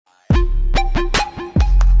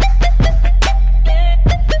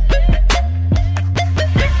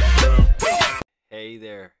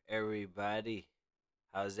Alrighty,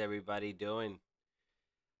 how's everybody doing?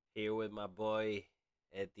 Here with my boy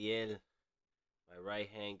Etiel, my right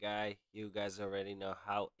hand guy. You guys already know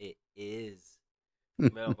how it is.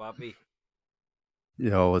 Dímelo, papi.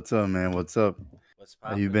 Yo, what's up, man? What's up? What's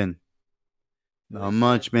How you poppin'? been? Not Good, man.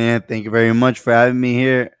 much, man. Thank you very much for having me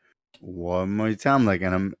here one more time. Like,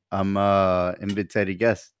 and I'm invited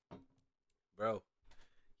guest. Bro,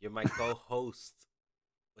 you're my co-host.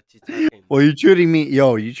 What you talking? Well, you treating me,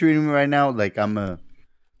 yo, you treating me right now like I'm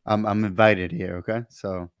invited here. Okay,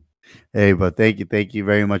 so hey, but thank you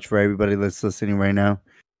very much for everybody that's listening right now.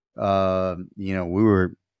 We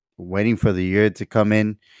were waiting for the year to come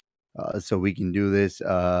in, so we can do this.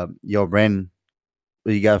 Yo, Brandon,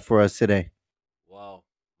 what you got for us today? Wow,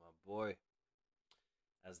 my boy.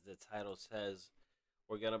 As the title says,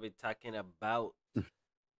 we're gonna be talking about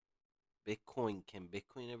Bitcoin. Can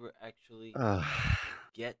Bitcoin ever actually Uh,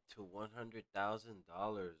 get to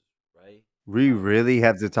 $100,000? Right? we Um, really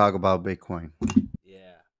have to talk about Bitcoin.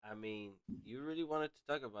 Yeah, I mean, you really wanted to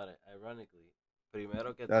talk about it, ironically.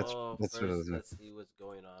 Primero que That's todo, that's what it first, is. let's see what's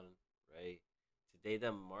going on, right? Today,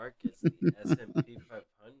 the markets, the S&P 500.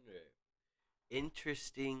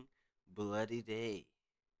 Interesting, bloody day.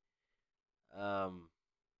 Um,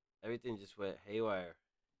 Everything just went haywire.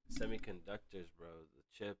 Semiconductors, bro, the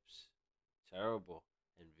chips, terrible.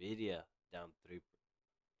 Nvidia down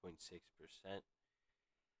 3.6%.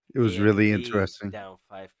 It was really AMD interesting. down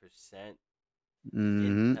 5%.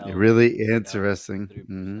 Intel Really down interesting.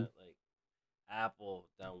 3%. Like Apple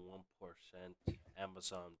down 1%,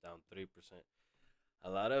 Amazon down 3%. A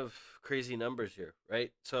lot of crazy numbers here,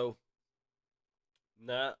 right? So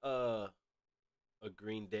not a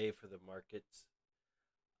green day for the markets.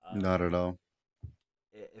 Not at Um, all.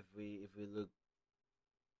 if we look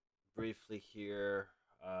briefly here,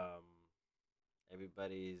 um,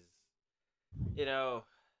 everybody's you know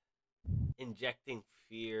injecting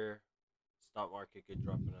fear. Stock market could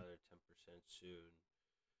drop another 10% soon.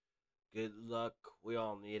 Good luck. We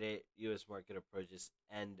all need it. U.S. market approaches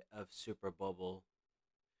end of super bubble.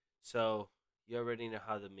 So you already know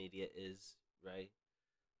how the media is, right?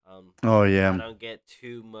 Um, Oh I yeah. don't get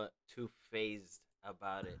too phased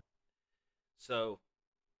about it. So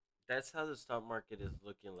that's how the stock market is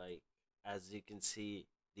looking like. As you can see,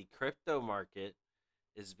 the crypto market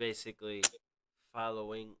is basically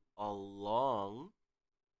following along.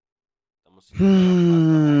 Estamos siguiendo los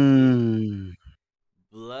pasos aquí. Hmm.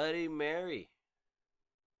 Bloody Mary.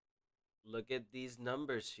 Look at these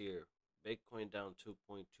numbers here. Bitcoin down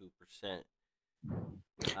 2.2%.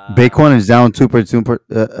 Bitcoin Uh, is down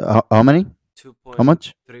 2%. How many? How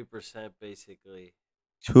much? 2.3% basically.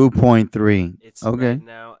 2.3. It's right Okay.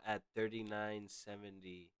 now at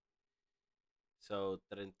 3970. So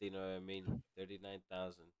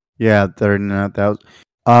 39,000. Yeah, 39,000.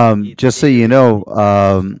 Just so you Ethereum know,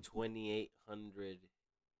 is 2800.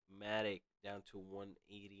 Matic down to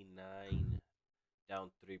 189,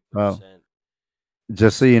 down well, 3%.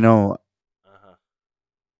 just so you know, Uh-huh.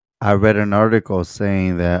 I read an article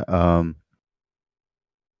saying that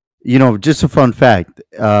just a fun fact.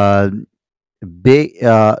 The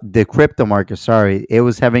crypto market, sorry, it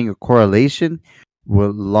was having a correlation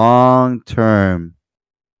with long term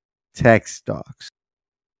tech stocks.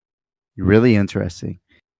 Really interesting.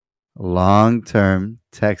 Long term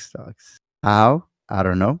tech stocks. How? I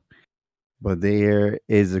don't know. But there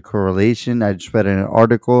is a correlation. I just read in an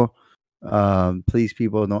article. Please,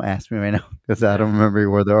 people, don't ask me right now because I don't remember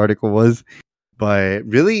where the article was. But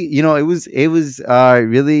really, it was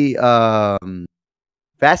really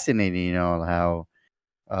fascinating. How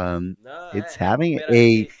um, No, it's hey, having mira,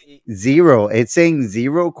 a zero. It's saying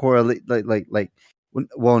zero correlate,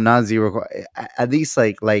 well, not zero. At least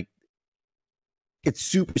like it's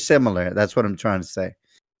super similar. That's what I'm trying to say.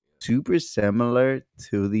 Super similar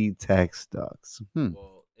to the tech stocks.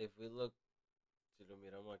 well, if we look, si lo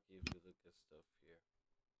miramos aquí, if we look at stuff here,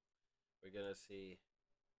 we're gonna see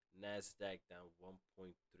Nasdaq down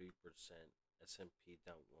 1.3%, S&P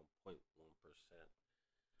down 1.1%.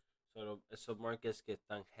 So esos markets que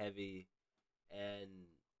están heavy en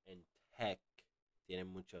tech, tienen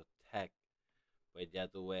mucho tech, pues ya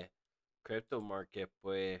tú ves. Crypto market,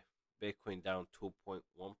 pues Bitcoin down 2.1%,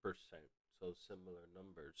 so similar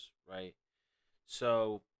numbers, right?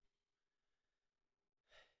 So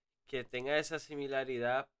que tenga esa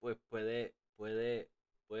similaridad, pues puede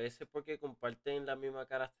ser porque comparten la misma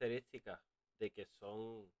característica de que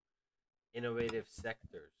son innovative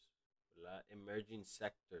sectors, ¿verdad? Emerging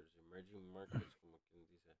sectors, emerging markets, como quien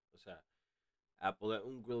dice. O sea, Apple es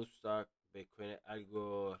un growth stock, Bitcoin es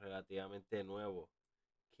algo relativamente nuevo,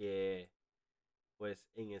 que pues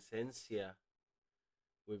en esencia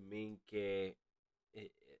would mean que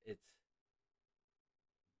it's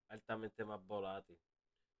altamente más volátil.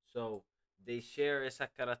 So they share esas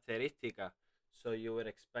características, so you would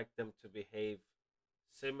expect them to behave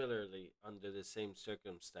similarly under the same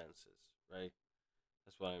circumstances, right?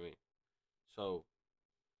 That's what I mean. So,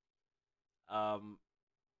 um,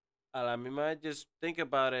 a la misma vez, just think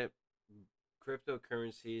about it.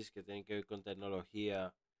 Cryptocurrencies que tienen que ver con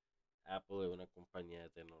tecnología. Apple es una compañía de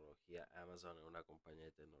tecnología. Amazon es una compañía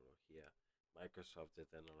de tecnología. Microsoft de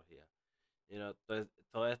tecnología.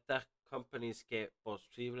 Todas estas companies que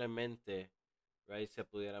posiblemente, right, se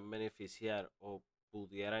pudieran beneficiar o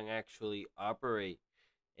pudieran actually operate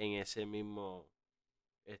en ese mismo,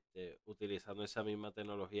 utilizando esa misma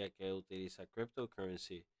tecnología que utiliza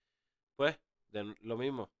cryptocurrency, pues, lo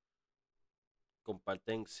mismo,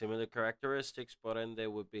 comparten similar characteristics, por ende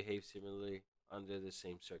would behave similarly under the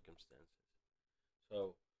same circumstances.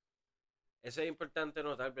 So, eso es importante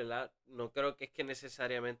notar, ¿verdad? No creo que es que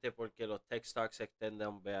necesariamente porque los tech stocks se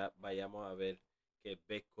extendan vayamos a ver que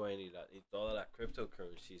Bitcoin y todas las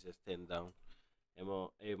cryptocurrencies estén down.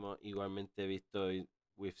 Hemos igualmente visto,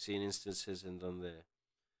 we've seen instances en donde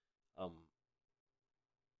um,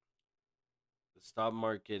 the stock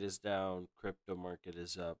market is down, crypto market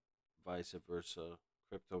is up, vice versa.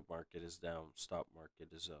 Crypto market is down, stock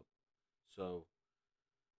market is up. So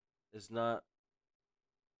it's not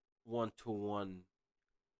one to one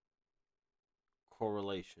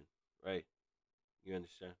correlation, right? You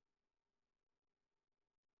understand?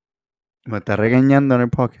 Me está regañando en el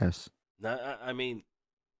podcast. No, I mean,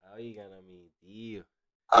 oigan a mi tío.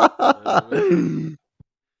 No, no, no.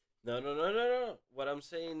 No, no, no, no, no. What I'm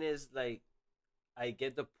saying is, like, I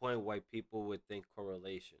get the point why people would think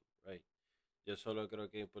correlation, right? Yo solo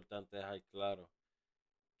creo que es importante dejar claro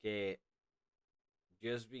que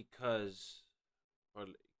just because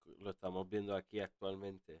lo estamos viendo aquí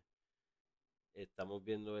actualmente, estamos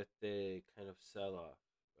viendo este kind of sell-off,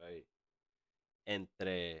 right?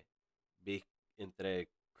 Entre, entre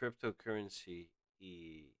cryptocurrency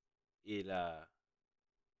y, y la,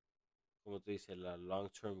 como tú dices, la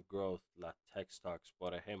long-term growth, las tech stocks,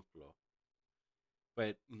 por ejemplo,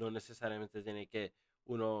 pues no necesariamente tiene que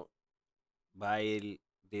uno va a ir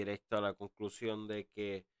directo a la conclusión de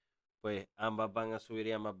que pues ambas van a subir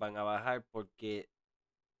y ambas van a bajar porque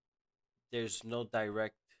there's no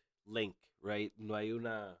direct link, right? No hay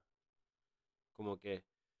una, como que,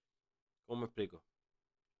 ¿cómo me explico?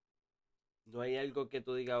 No hay algo que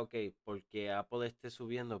tú digas, ok, porque Apple esté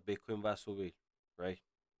subiendo, Bitcoin va a subir, right?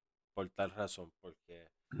 Por tal razón, porque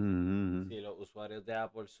Mm, si los usuarios de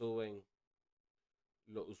Apple suben,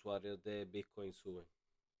 los usuarios de Bitcoin suben.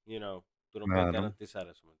 Tú no puedes claro. garantizar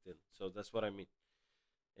eso, ¿me entiendes? So that's what I mean,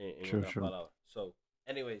 en Sure, otras sure. palabras. So,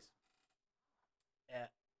 anyways, uh,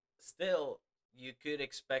 still, you could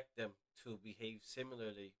expect them to behave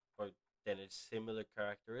similarly or tener similar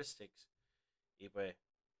characteristics, y pues,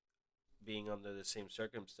 being under the same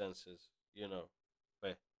circumstances,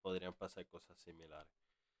 pues, podrían pasar cosas similares.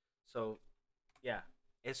 So, yeah,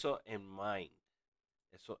 eso in mind.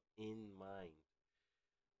 Eso in mind.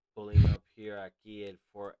 Pulling up here aquí el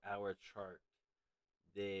 4-hour chart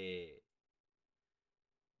de,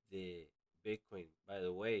 de Bitcoin. By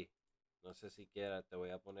the way, no sé si quiera, te voy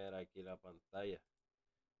a poner aquí la pantalla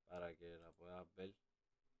para que la puedas ver.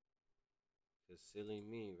 It's silly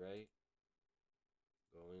me, right?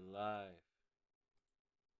 Going live.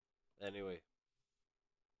 Anyway,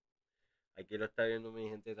 aquí lo está viendo mi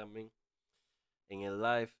gente también. En el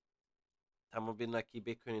live, estamos viendo aquí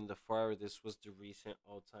Bitcoin in the 4 hour. This was the recent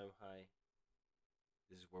all-time high.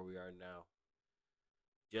 This is where we are now.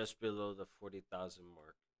 Just below the 40,000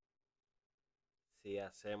 mark. Si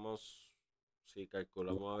hacemos, si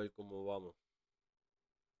calculamos a ver cómo vamos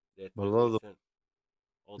de este Below the, recent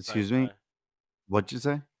all-time excuse me, high, what you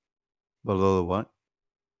say? Below the what?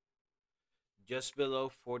 just below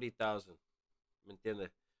 40,000. ¿Me entiendes?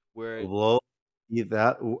 We're Below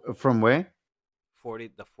that from where?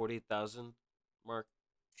 40,000 mark.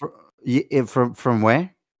 From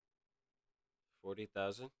where?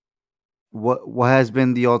 40,000. What has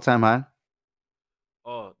been the all time high?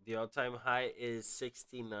 Oh, the all-time high is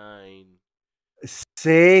 69.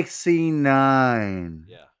 69.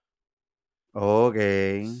 Yeah.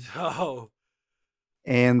 Okay. So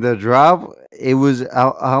And the drop, it was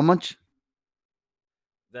how much?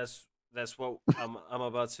 that's what I'm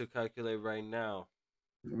about to calculate right now.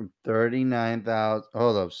 39,000.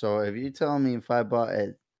 Hold up. So if you tell me if I bought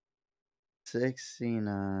at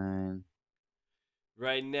 69,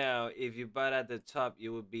 Right now, if you bought at the top,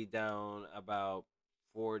 you would be down about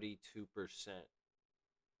 42%.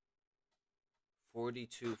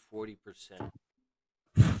 40%.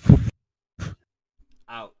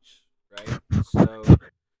 Ouch, right? So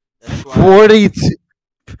that's why 42,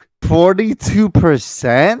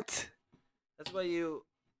 42%. that's why you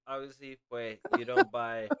obviously pues, you don't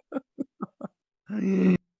buy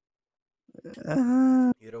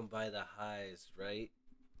the highs, right?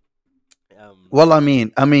 Um Well, I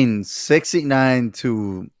mean, 69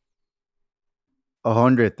 to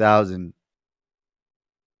 100,000.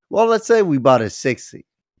 Well, let's say we bought a 60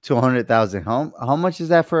 to 100,000. How much is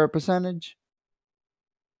that for a percentage?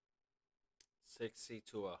 60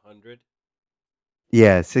 to 100.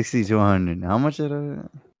 Yeah, 60 to 100. How much is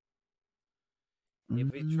it?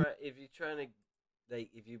 Mm, If you're trying to like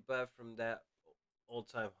if you buy from that all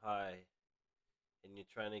time high and you're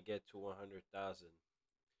trying to get to 100,000,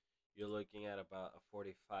 you're looking at about a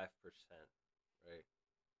 45%, right?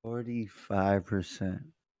 45%.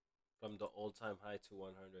 From the all time high to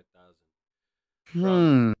 100,000. From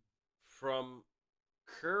Hmm. from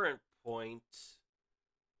current point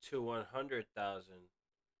to 100,000,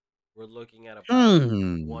 we're looking at about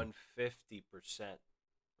Hmm. 150%,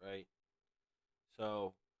 right?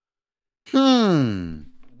 So Hmm.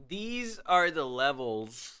 these are the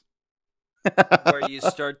levels where you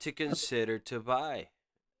start to consider to buy,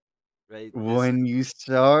 right? This When you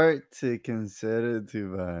start to consider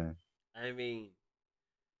to buy, I mean,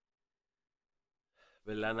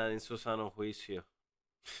 ¿verdad? Nadie en su sano juicio,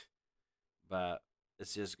 but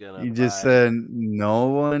it's just gonna you just buy. said no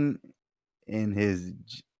one in his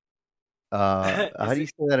how Is do you it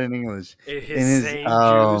say that in English? his In his sane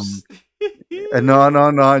juice? no,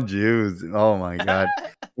 no, not Jews. Oh my god.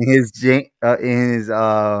 In his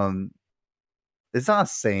it's not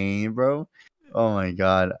sane, bro. Oh my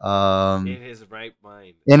god. In his right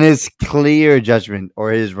mind. In his clear judgment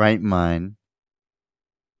or his right mind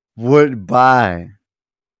would buy.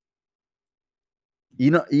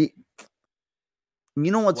 You know, you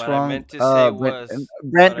know what's What I wrong? meant to say was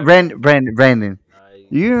what I meant. Brandon. I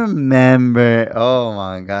You remember? Oh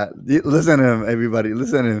my god! Listen to him, everybody.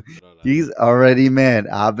 Listen to him. no la He's already mad.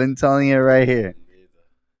 I've been telling you right here. bendito.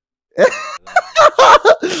 Dale,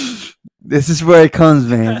 dale. This is where it comes,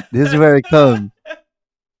 man. This is where it comes.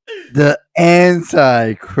 The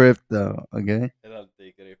anti crypto. Okay. El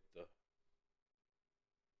anticristo.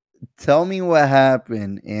 Tell me what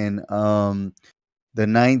happened in the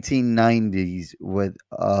 1990s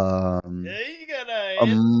Ahí gana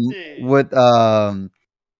este. with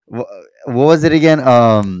wh- what was it again?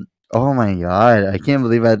 Oh my god, I can't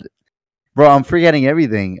believe I, bro. I'm forgetting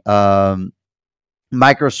everything.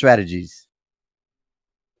 Micro strategies.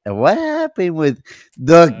 And what happened with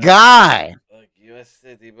the Ah, guy aquí va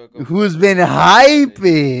este tipo who's been comprando crypto.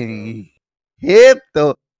 hyping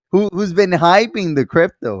crypto? Who's been hyping the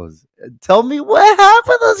cryptos? Tell me what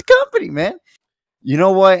happened to this company, man. You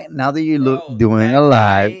know what? Now that you're Bro, doing a that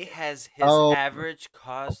live, guy has his oh, average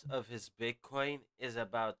cost of his Bitcoin is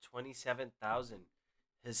about 27,000.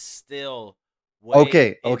 He's still way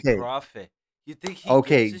okay, in okay, profit. You think he gives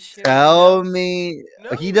okay. a shit right Tell now? me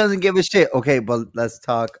he No. doesn't give a shit. Okay, but let's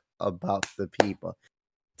talk about the people.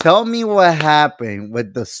 Tell me what happened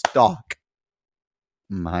with the stock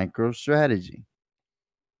micro strategy.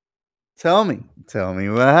 Tell me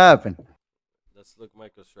what happened. Let's look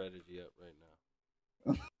MicroStrategy up right now.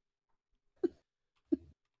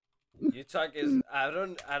 You talk is I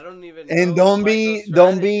don't even And know MicroStrategy.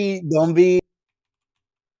 don't be,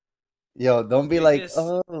 yo, don't be You like, just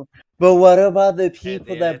oh, but what about the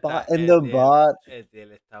people that bought in the bot?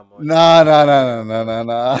 Etiel está No, no, mochido. no, no, no,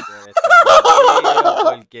 no, Etiel está mochido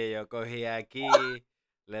porque yo cogí aquí,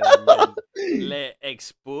 le dañé, no. le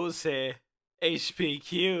expuse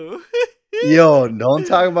HPQ. Yo, don't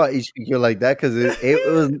talk about HPQ like that because it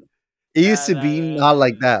used Nah, to nah, be nah, not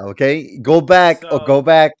like nah. that. Okay, go back or go So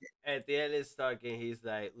back. Etiel is talking. He's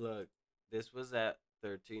like, look, this was at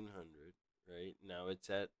 1,300, right? Now it's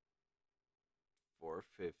at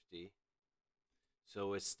 450.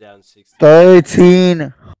 So it's down 60%.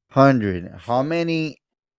 1,300. How So many?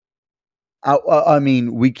 I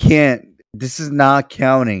mean, we can't. This is not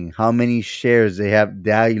counting how many shares they have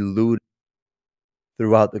diluted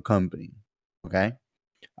throughout the company. Okay,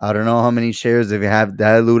 I don't know how many shares they have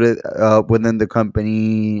diluted within the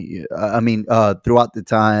company. I mean, throughout the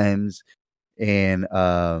times, and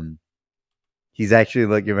he's actually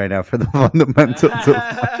looking right now for the fundamentals of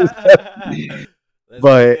let's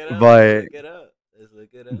look it up. Let's but look it up. Let's look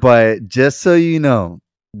it up. but just so you know,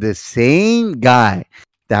 the same guy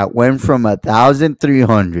that went from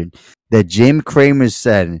 1,300 that Jim Cramer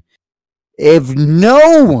said, if no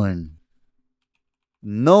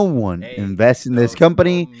one Hey, invests in this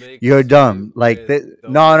company, don't you're mix me dumb. Like with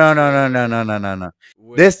don't no, no, mix no, me no, no, with no, no, no, no.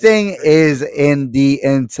 This which is thing is crazy, bro. in the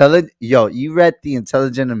intelligent. Yo, you read the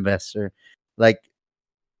Intelligent Investor like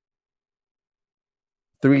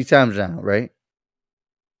 3 times now, right?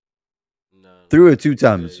 No, no, 3 or 2 yeah,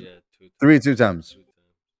 times. yeah, two Three or times, 2 times. 2 times,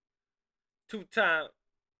 2 times.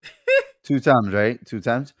 2 times, right? 2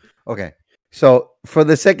 times. Okay. So for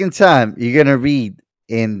the second time, you're gonna read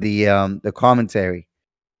in the commentary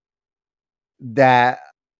that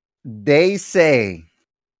they say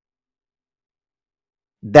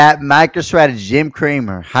that MicroStrategy Jim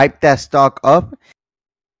Cramer hyped that stock up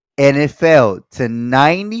and it fell to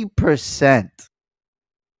 90%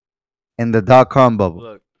 in the dot com bubble.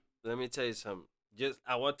 Look, let me tell you something. Just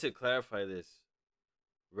I want to clarify this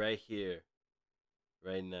right here,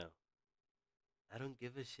 right now. I don't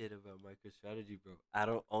give a shit about MicroStrategy, bro. I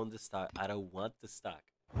don't own the stock. I don't want the stock.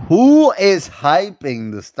 Who is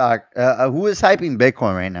hyping the stock? Who is hyping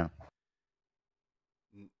Bitcoin right now?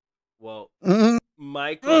 N- Well, Mm.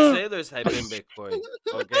 Michael Mm. Saylor's hyping Bitcoin.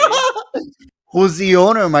 Okay, Who's the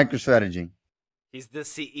owner of MicroStrategy? he's the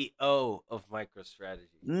CEO of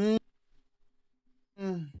MicroStrategy. Mm.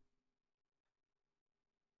 Mm.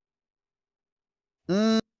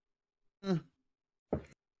 Mm. This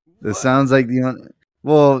What? sounds like the owner.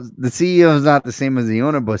 Well, the CEO is not the same as the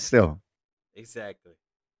owner, but still, Exactly.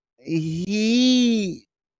 he.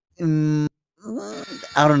 mm,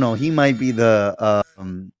 I don't know. He might be the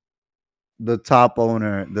top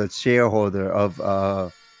owner, the shareholder of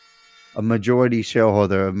a majority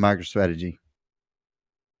shareholder of MicroStrategy.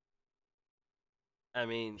 I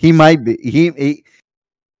mean, He might be.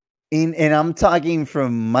 And I'm talking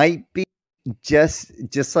from might be just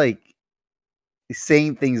like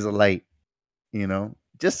saying things light,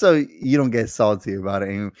 just so you don't get salty about it,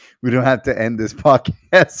 and we don't have to end this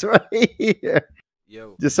podcast right here.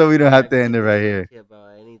 yo, Just so we don't I'm have not to gonna end it be right here. salty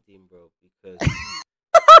about anything, bro, because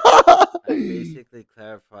I basically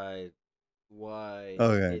clarified why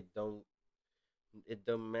Okay. it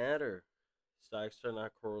don't matter. Stocks are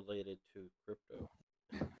not correlated to crypto.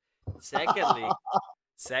 Secondly,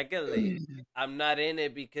 secondly, I'm not in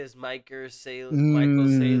it because Michael Mm,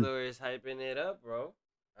 Saylor is hyping it up, bro.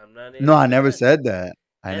 I'm not in no, it I for never that. said that.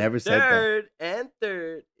 I And never said that.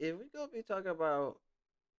 third, if we gonna be talking about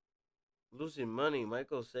losing money,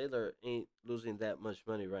 Michael Saylor ain't losing that much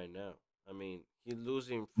money right now. I mean, he's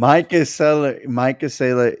losing from Micah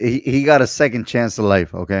Saylor, he got a second chance of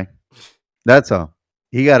life. Okay, that's all.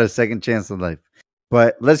 He got a second chance of life.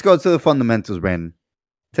 But let's go to the fundamentals, Brandon.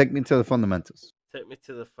 Take me to the fundamentals. Take me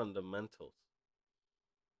to the fundamentals.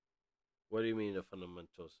 What do you mean the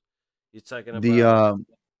fundamentals? You're talking The about um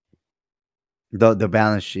the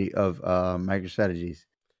balance sheet of MicroStrategies.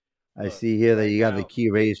 I look see here that right you got the now. key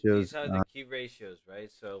These ratios. are the key ratios, right?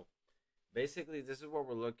 So basically, this is what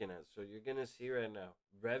we're looking at. So you're gonna see right now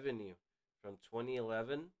revenue from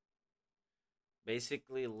 2011,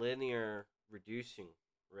 basically linear reducing,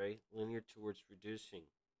 right? Linear towards reducing.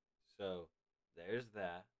 So there's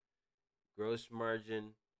that. Gross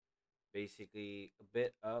margin, basically a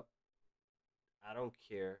bit up. I don't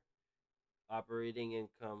care. Operating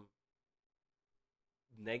income,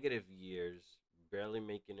 negative years, barely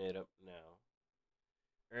making it up now.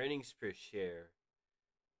 Earnings per share,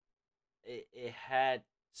 it had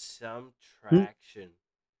some Mm, traction.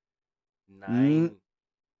 mm.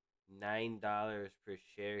 $9 per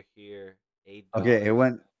share here, eight Okay, it dollars,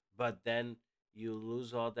 went. but then you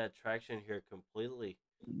lose all that traction here completely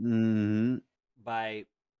Mhm. by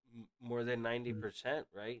more than 90%,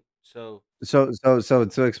 right? So So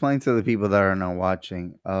to explain to the people that are not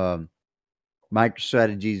watching,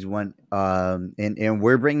 MicroStrategies went and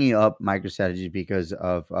we're bringing up MicroStrategies because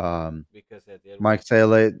of because at the end Mike was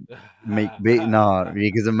Saylor no,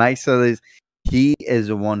 because of Mike Saylor, he is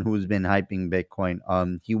the one who's been hyping Bitcoin.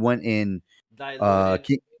 He went in diluted,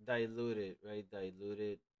 Ki- diluted, right?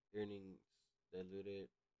 Diluted earnings, diluted.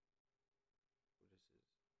 What is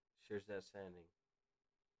this? Shares that standing.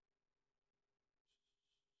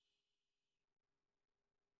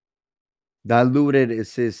 diluted. It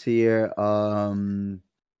says here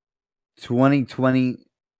 2020.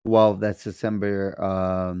 Well, that's December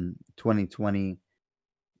 2020.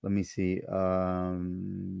 Let me see.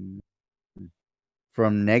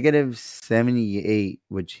 From negative 78,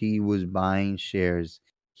 which he was buying shares,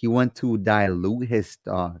 he went to dilute his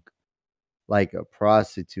stock like a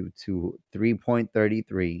prostitute to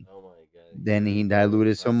 3.33. Oh my god! Here Then we he go with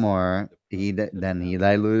diluted some prostitute. more. The prostitute Then he analogy.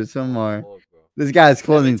 diluted some Oh more. boy, bro. This guy's Let me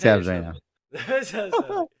closing tell you tabs right something. now. Let me tell you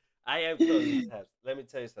something. I am closing tabs. Let me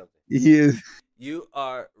tell you something. He is. You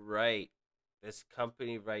are right. This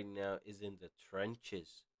company right now is in the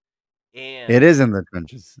trenches. It And is in the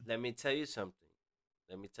trenches. let me tell you something.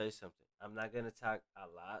 Let me tell you something. I'm not gonna talk a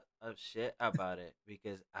lot of shit about it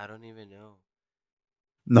because I don't even know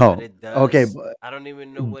what No. it Okay, does. but I don't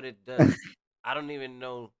even know what it does. I don't even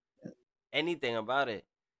know anything about it.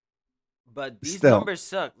 But these still, numbers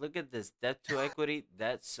suck. Look at this. Debt to equity,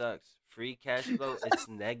 that sucks. Free cash flow, it's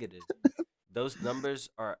negative. Those numbers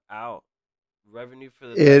are out. Revenue for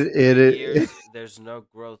the last three it years, there's no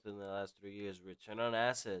growth in the last 3 years. Return on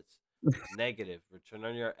assets, negative. Return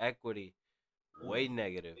on your equity, way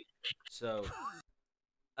negative. So,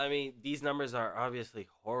 I mean, these numbers are obviously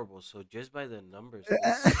horrible. So, just by the numbers,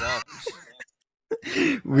 this sucks,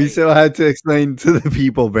 we right? still had to explain to the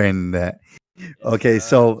people, Brandon, that It okay,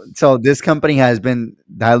 so sucks. this company has been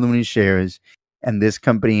diluting shares, and this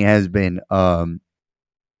company has been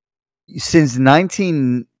since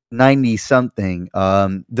 1990 something,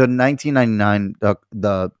 the 1999,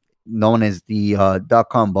 the known as the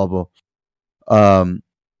dot-com bubble.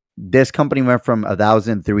 This company went from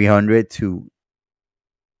 1,300 to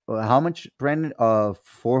how much, Brandon?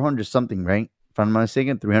 400 something, right? If I'm not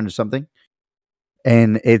mistaken, 300 something.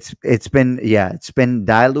 And it's been, yeah, it's been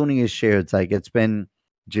diluting his share. It's like it's been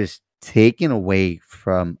just taken away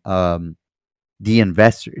from the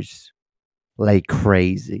investors like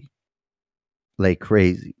crazy, like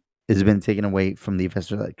crazy. It's been taken away from the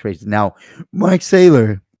investors like crazy. Now, Mike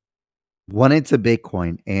Saylor went into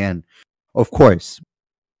Bitcoin, and of course,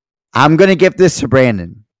 I'm gonna give this to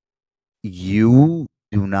Brandon. You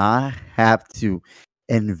do not have to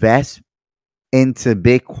invest into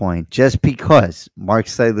Bitcoin just because Mark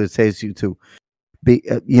Saylor says you to.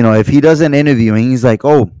 If he does an interview and he's like,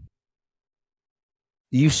 "Oh,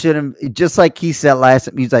 you shouldn't," just like he said last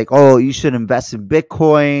time, he's like, "Oh, you should invest in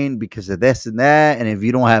Bitcoin because of this and that, and if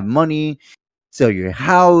you don't have money, sell your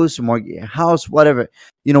house, mortgage your house, whatever."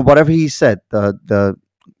 Whatever he said, the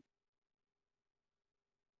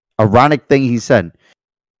ironic thing he said.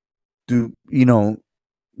 Do you know?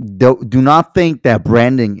 Do not think that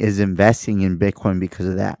Branding is investing in Bitcoin because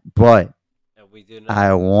of that, but And we do not.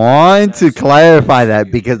 I We do want not to suggest clarify that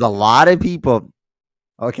you because a do lot that. of people,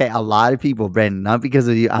 okay, a lot of people, Brandon, not because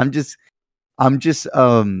of you. I'm just how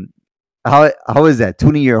is that?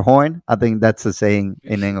 Tuning your horn? I think that's a saying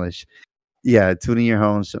in English. Yeah, tuning your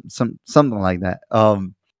horn, something like that.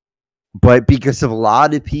 But because of a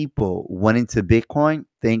lot of people went into Bitcoin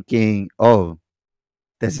thinking, oh,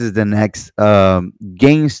 this is the next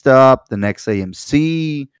GameStop, the next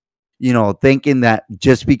AMC, thinking that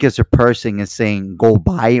just because a person is saying go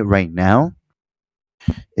buy it right now,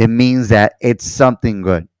 it means that it's something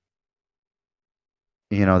good.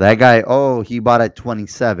 That guy, oh, he bought at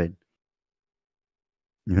 27.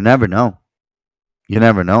 You never know. You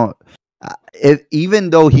never know.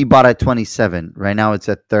 Even though he bought at 27, right now it's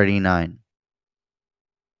at 39.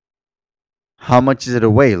 How much is it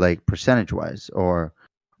away, like percentage wise, or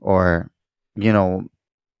you know,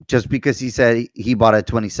 just because he said he bought at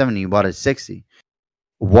 27, you bought at 60.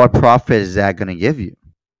 What profit is that going to give you?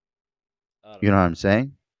 I You don't know what know. I'm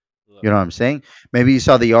saying? Look, You know what I'm saying? Maybe you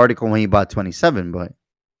saw the article when he bought 27, but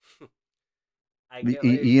I y- get what y-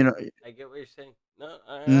 you're you know, saying. I get what you're saying. No,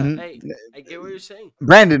 mhm. hey, I get what you're saying.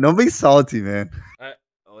 Brandon, don't be salty, man. I,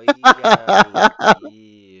 oiga, mi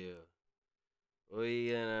tío.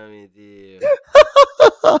 Oigan a mi tío.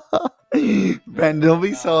 Brandon, don't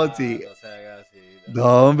be salty. No se haga así, no se haga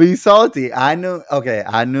Don't be salty. I knew. Okay,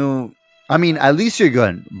 I knew. I mean, at least you're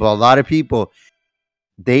good. But a lot of people,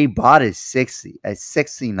 they bought it 60 at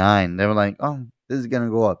 69. They were like, "Oh, this is gonna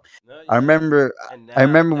go up." no, I yeah. remember. And I now,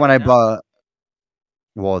 remember when look I now. bought.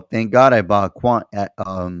 Well, thank God I bought quant. I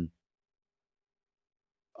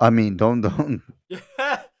mean, don't.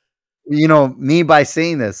 Me by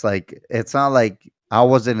saying this, like, it's not like I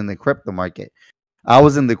wasn't in the crypto market. I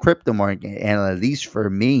was in the crypto market, and at least for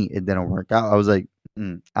me, it didn't work out. I was like,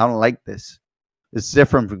 I don't like this. It's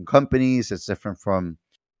different from companies. It's different from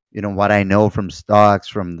what I know from stocks,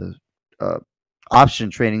 from the uh, option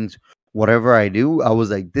tradings, whatever I do. I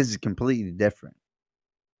was like, this is completely different.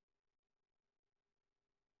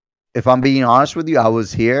 If I'm being honest with you, I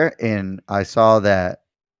was here and I saw that,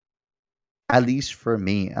 at least for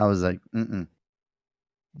me, I was like,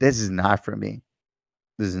 this is not for me.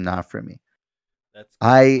 This is not for me. That's good.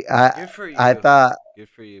 I I Good for I you. thought, Good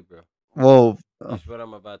for you, bro. well, Here's what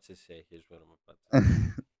I'm about to say. Here's what I'm about to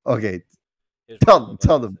say. okay, Here's what I'm tell about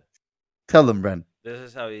tell to them, say. tell them, Bren. This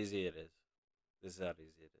is how easy it is. This is how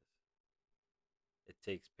easy it is. It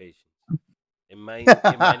takes patience. It might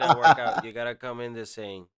not work out. You gotta come in this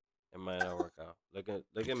saying it might not work out. Look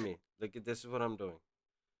at me. Look at this is what I'm doing.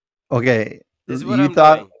 Okay, This is what you I'm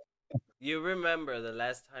thought, doing. You remember the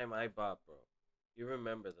last time I bought, bro. You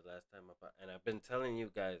remember the last time I bought, and I've been telling you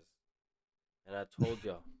guys, and I told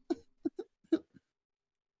y'all.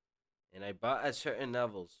 and I bought at certain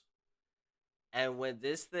levels. And when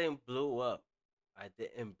this thing blew up, I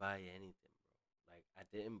didn't buy anything, bro. Like I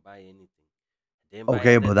didn't buy anything. I didn't buy Okay,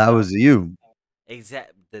 at the but that top. was you.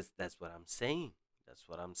 Exact. That's what I'm saying. That's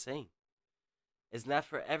what I'm saying. It's not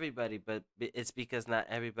for everybody, but it's because not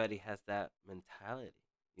everybody has that mentality.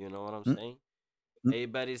 You know what I'm Mm, saying? mm.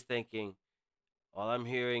 Everybody's thinking, all I'm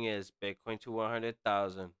hearing is Bitcoin to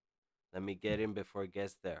 100,000. Let me get in before it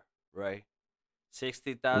gets there, right?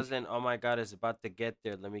 60,000. Oh my God, it's about to get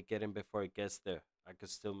there. Let me get in before it gets there. I could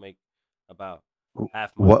still make about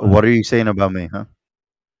half my What money. are you saying about me, huh?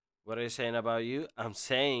 What are you saying about you? I'm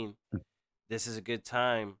saying this is a good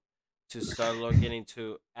time to start looking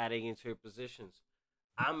into adding into your positions.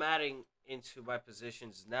 I'm adding into my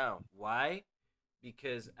positions now. Why?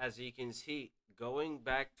 Because as you can see, going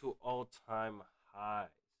back to all time highs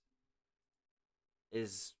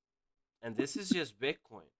is, and this is just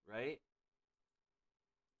Bitcoin, right?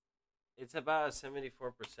 It's about a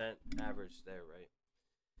 74% average there, right?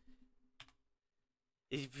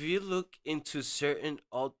 If you look into certain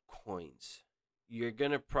altcoins, you're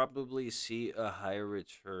gonna probably see a higher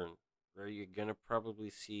return, where you're gonna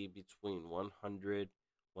probably see between 100,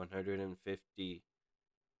 150,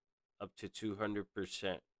 up to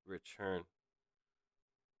 200% return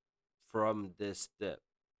from this dip,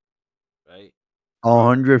 right? From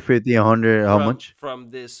 150, 100, how much?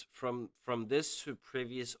 from this to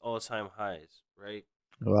previous all time highs, right?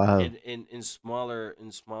 Wow. In smaller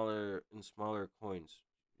coins,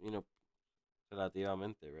 you know,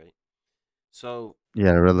 relativamente, right? So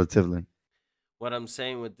Yeah, relatively. what I'm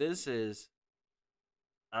saying with this is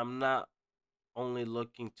I'm not only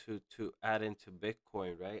looking to add into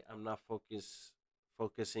Bitcoin, right? I'm not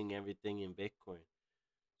focusing everything in Bitcoin.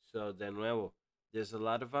 So de nuevo, there's a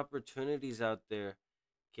lot of opportunities out there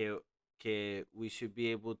que we should be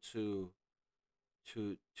able to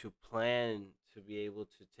plan to be able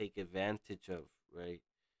to take advantage of, right?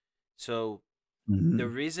 So the Mhm.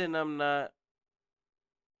 reason I'm not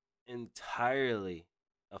entirely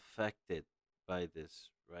affected by this,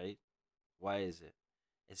 right? Why is it?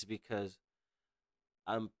 It's because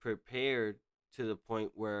I'm prepared to the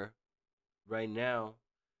point where right now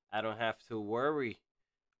I don't have to worry.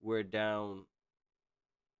 We're down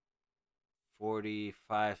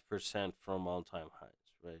 45% from all-time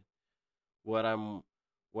highs, right? What I'm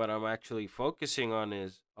what I'm actually focusing on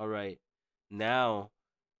is, all right, now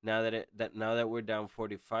now that we're down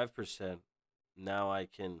 45%, now I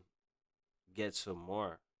can get some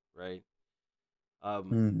more, right?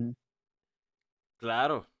 Um Mhm.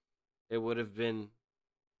 Claro, it would have been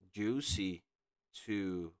juicy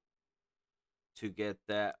to get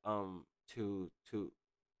that to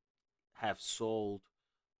have sold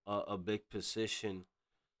a big position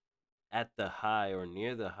at the high or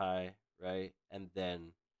near the high, right? And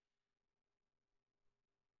then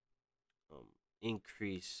um,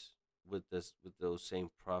 increase with those same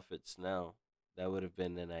profits now. That would have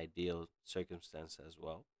been an ideal circumstance as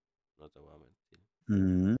well. No te voy a mentir.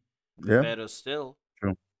 Mhm. Yeah, Pero still,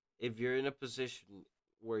 true. if you're in a position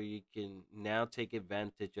where you can now take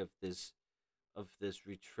advantage of this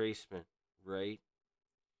retracement, right?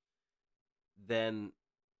 Then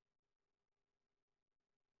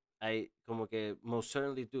I como que most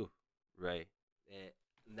certainly do, right? Eh,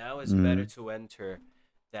 Now it's better Mhm. to enter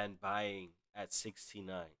than buying at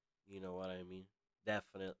 69. You know what I mean?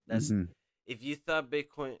 Definitely. That's Mhm. if you thought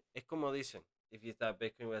Bitcoin, es como dicen, if you thought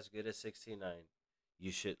Bitcoin was good at 69,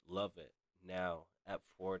 you should love it now at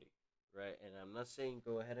 40, right? And I'm not saying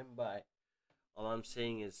go ahead and buy. All I'm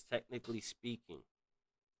saying is technically speaking,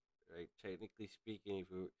 right? Technically speaking,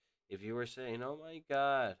 if you were saying, "Oh my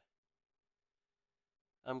god,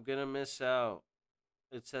 I'm going to miss out.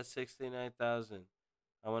 It's at 69,000.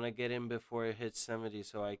 I want to get in before it hits 70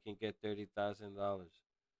 so I can get $30,000."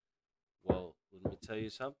 Well, let me tell you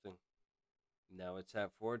something. Now it's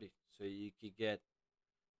at 40. So you could get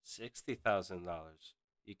 $60,000.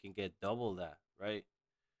 You can get double that, right?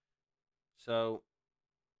 So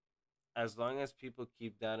as long as people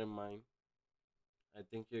keep that in mind, I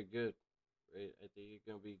think you're good, right? I think you're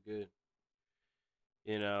going to be good.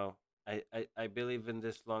 You know, I believe in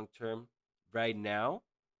this long term. Right now,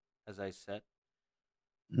 as I said,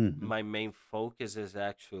 Mhm. my main focus is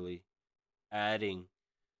actually adding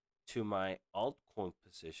to my altcoin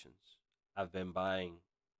positions. I've been buying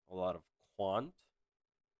a lot of quant.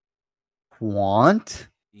 Want?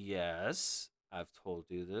 Yes, I've told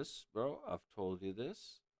you this, bro. I've told you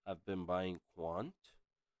this. I've been buying quant.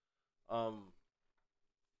 Um,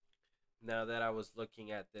 Now that I was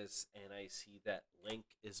looking at this and I see that link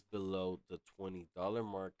is below the $20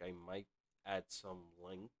 mark, I might add some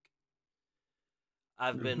link.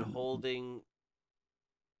 I've been holding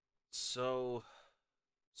so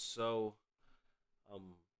so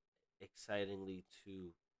um excitingly to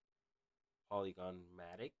Polygon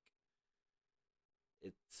Matic.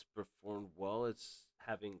 It's performed well. It's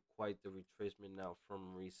having quite the retracement now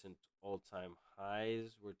from recent all-time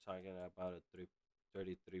highs. We're talking about a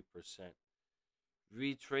 33%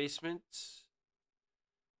 retracement,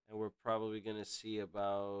 and we're probably going to see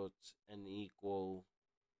about an equal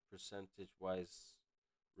percentage-wise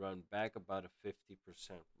run back, about a 50%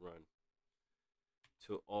 run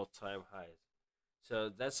to all-time highs. So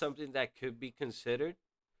that's something that could be considered.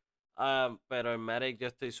 Pero en Matic yo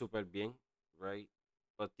estoy súper bien, right?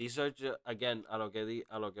 But these are just, again, a lo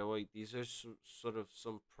que voy, these are sort of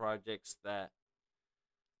some projects that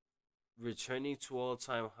returning to all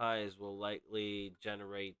time highs will likely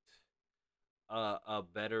generate a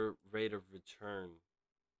better rate of return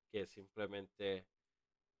que simplemente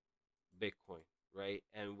Bitcoin, right?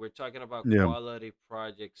 And we're talking about Yeah. quality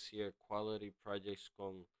projects here, quality projects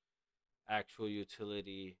con actual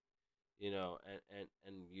utility,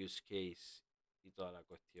 and use case y toda la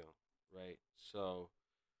cuestión, right? So,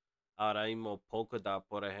 ahora mismo Polkadot,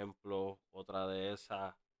 por ejemplo, otra de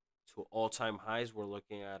esas, to all-time highs, we're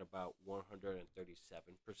looking at about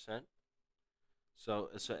 137%. So,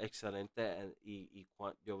 eso es excelente, y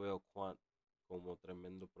yo veo Quant como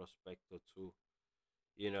tremendo prospecto too.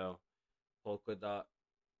 You know, Polkadot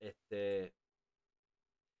este,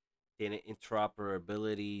 tiene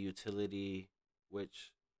interoperability, utility,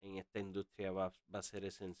 which en esta industria va a ser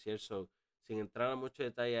esencial. So, sin entrar a mucho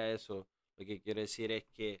detalle a eso, lo que quiero decir es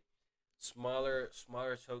que smaller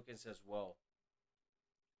tokens as well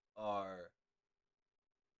are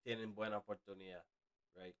tienen buena oportunidad,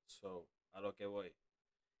 right? So, a lo que voy.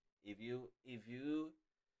 If you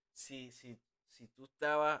si tú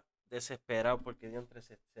estabas desesperado porque diantre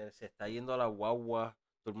se está yendo a la guagua,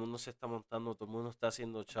 todo el mundo se está montando, todo el mundo está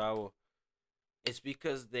haciendo chavo, it's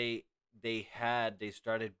because they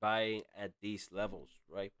started buying at these levels,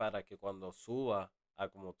 right? Para que cuando suba a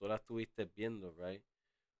como tú la estuviste viendo, right?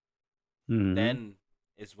 Hmm. Then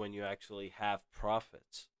is when you actually have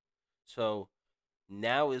profits. So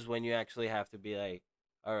now is when you actually have to be like,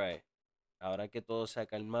 all right, ahora que todo se ha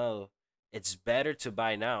calmado, it's better to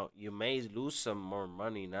buy now. You may lose some more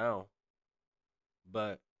money now,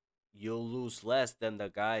 but you'll lose less than the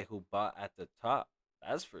guy who bought at the top.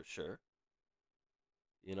 That's for sure.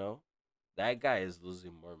 You know, that guy is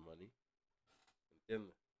losing more money.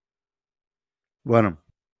 ¿Entiendes? Bueno,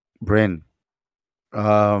 Bryn,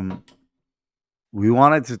 um, we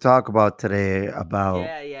wanted to talk about today about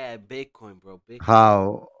Yeah, Bitcoin, bro, Bitcoin.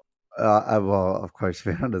 how, well, of course,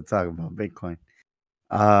 we want to talk about Bitcoin.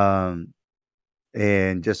 Um,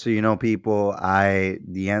 and just so you know, people,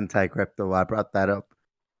 the anti crypto, I brought that up.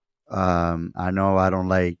 I know I don't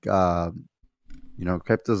like,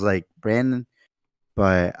 crypto's like Brandon,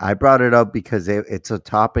 but I brought it up because it's a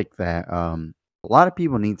topic that a lot of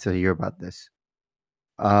people need to hear about this.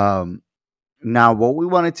 Um, Now, what we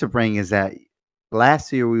wanted to bring is that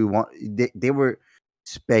last year they were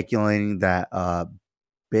speculating that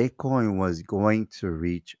Bitcoin was going to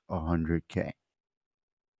reach 100K.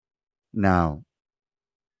 Now,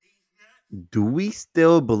 do we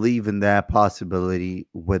still believe in that possibility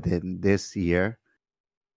within this year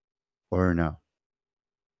or no?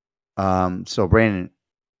 So Brandon,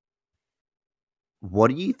 what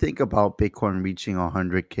do you think about Bitcoin reaching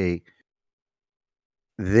 100K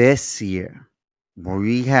this year?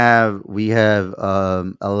 We have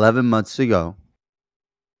 11 months to go.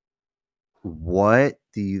 What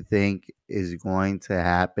do you think is going to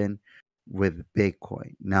happen with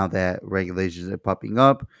Bitcoin now that regulations are popping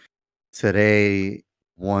up? Today,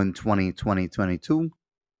 1/20, 2022,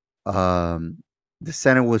 the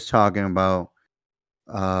Senate was talking about,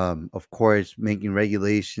 of course, making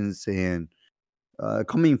regulations and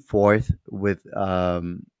coming forth with a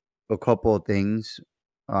couple of things.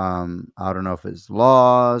 I don't know if it's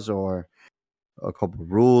laws or a couple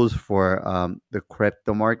of rules for the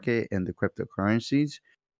crypto market and the cryptocurrencies.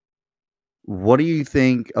 What do you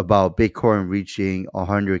think about Bitcoin reaching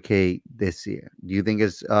 100K this year? Do you think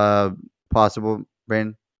it's possible,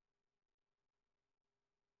 Brandon?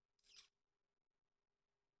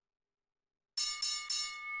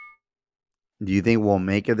 Do you think we'll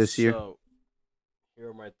make it this year? So here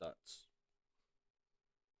are my thoughts.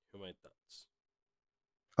 Here are my thoughts.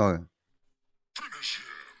 Okay.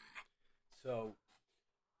 So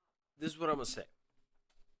this is what I'm gonna say.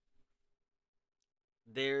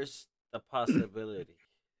 There's the possibility,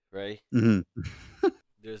 right? Hmm.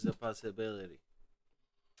 There's a possibility.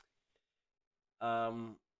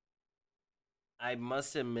 Um, I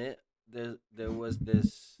must admit, there was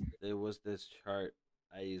this chart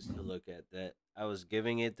I used to look at that I was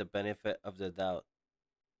giving it the benefit of the doubt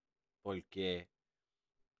porque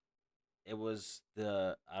it was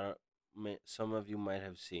the I don't some of you might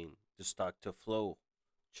have seen the stock to flow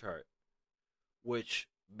chart, which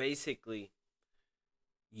basically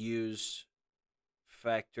use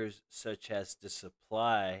factors such as the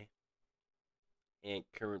supply and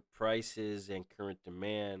current prices and current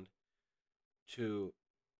demand to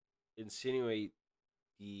insinuate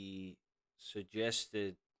the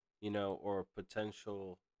suggested, or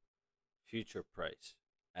potential future price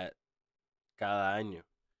at cada año.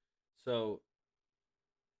 So,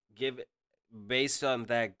 give based on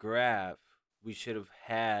that graph, we should have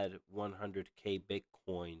had 100K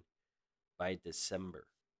Bitcoin by December,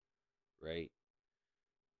 right?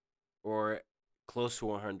 Or close to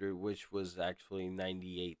 100, which was actually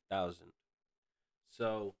 98,000.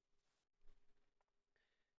 So,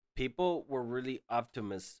 people were really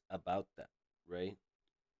optimistic about that, right?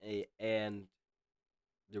 And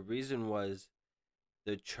the reason was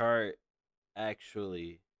the chart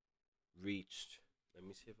actually reached. Let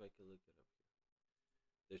me see if I can look it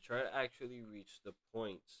up. The chart actually reached the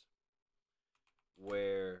points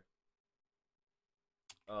where,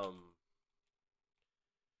 um,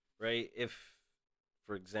 right, if,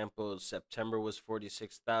 for example, September was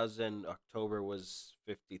 46,000, October was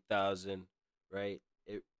 50,000, right?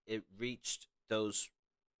 It reached those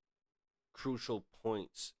crucial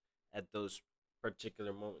points at those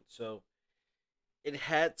particular moments. So it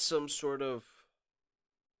had some sort of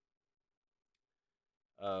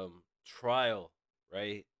trial,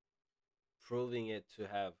 right? Proving it to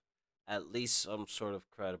have at least some sort of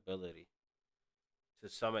credibility to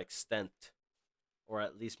some extent, or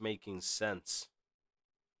at least making sense.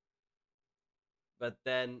 But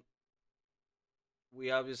then we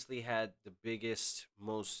obviously had the biggest,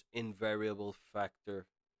 most invariable factor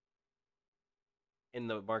in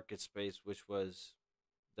the market space, which was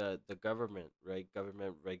the government, right?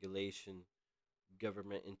 Government regulation,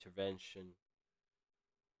 government intervention,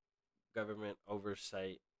 government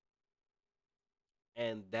oversight,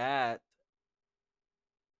 and that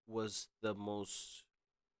was the most,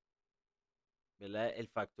 ¿verdad? El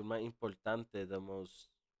factor más importante, the most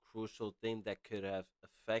crucial thing that could have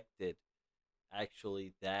affected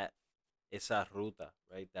actually that esa ruta,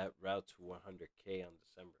 right? That route to 100K on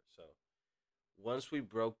December. So once we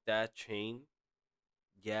broke that chain,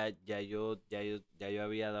 ya yo me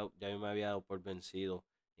había dado por vencido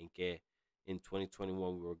en que in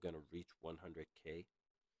 2021 we were gonna reach 100K.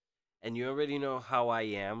 And you already know how I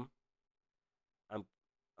am. I'm,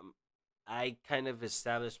 I'm I kind of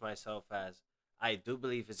established myself as I do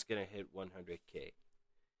believe it's gonna hit 100K.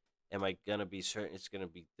 Am I gonna be certain it's gonna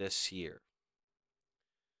be this year?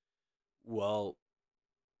 Well,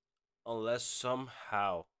 unless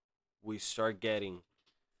somehow we start getting,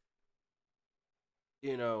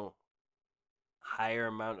 you know, higher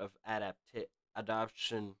amount of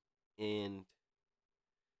adoption in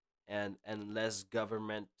and less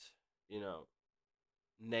government, you know,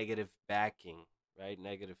 negative backing, right?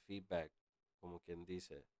 Negative feedback, como quien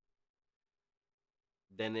dice.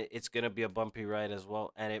 Then it's gonna be a bumpy ride as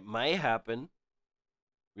well, and it might happen.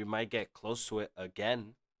 We might get close to it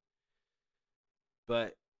again,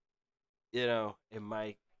 but it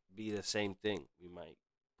might be the same thing. We might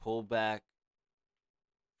pull back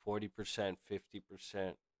 40%,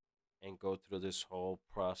 50%, and go through this whole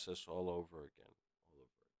process all over again. All over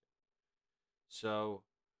again. So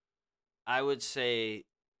I would say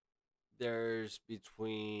there's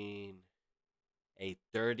between a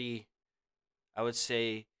 30, I would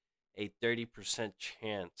say a 30%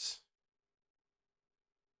 chance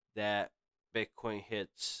that Bitcoin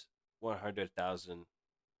hits 100,000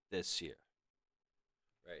 this year.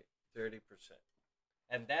 Right? 30%.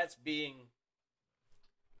 And that's being,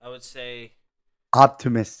 I would say,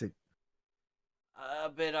 Optimistic. a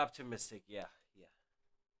bit optimistic. Yeah. Yeah.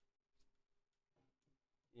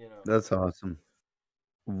 You know, That's awesome.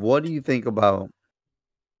 What do you think about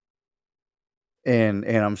and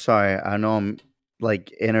I'm sorry, I know I'm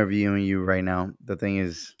like interviewing you right now. The thing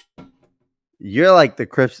is you're like the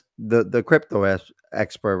crypto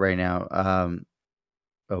expert right now.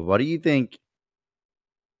 What do you think?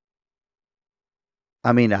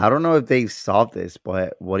 I mean, I don't know if they've solved this,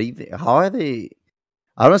 but what do you think? How are they?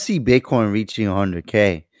 I don't see Bitcoin reaching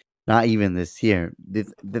 100K, not even this year.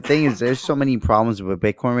 The thing is, there's so many problems with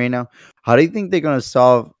Bitcoin right now. How do you think they're gonna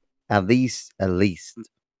solve at least?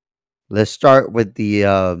 Let's start with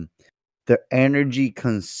the energy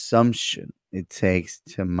consumption it takes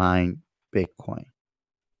to mine Bitcoin.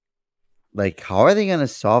 Like, how are they gonna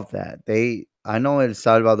solve that? I know El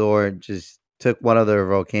Salvador just took one of their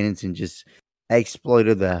volcanoes and just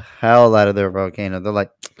exploited the hell out of their volcano. They're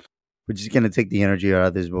like, we're just gonna take the energy out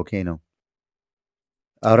of this volcano.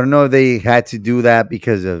 I don't know if they had to do that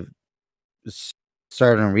because of s-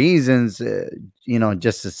 certain reasons,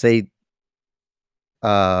 just to say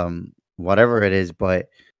whatever it is. But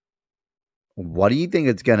what do you think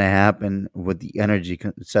is gonna happen with the energy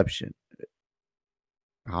consumption?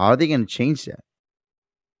 How are they gonna change that?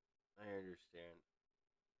 I understand.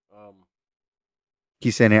 Um,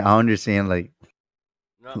 Keep saying it. I understand,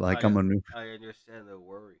 no, like I'm a new. I understand the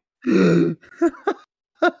worry.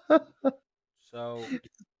 So,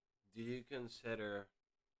 do you consider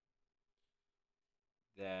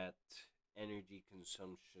that energy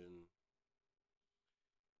consumption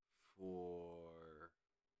for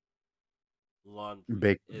laundry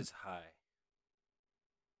Big is high?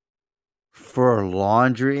 for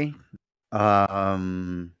laundry.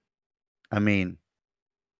 Um, I mean,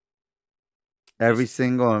 every Just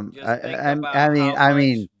single. just think about how I much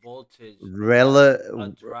mean, voltage a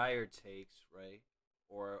rel. dryer takes, right?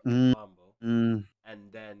 Or a Mm, lambo, mm,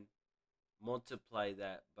 and then multiply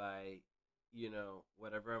that by,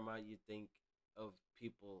 whatever amount you think of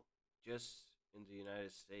people just in the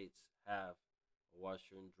United States have a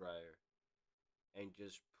washer and dryer, and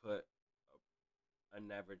just put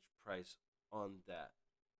an average price on that,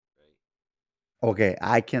 right? okay,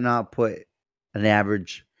 I cannot put an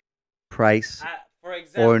average price For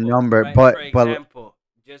or example, number, right? For but example,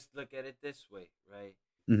 just look at it this way, right?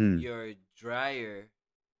 mhm. Your dryer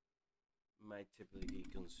might typically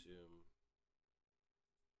consume,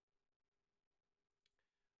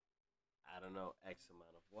 I don't know, X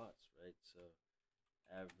amount of watts, right? So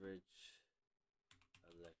average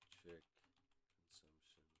electric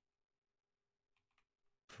consumption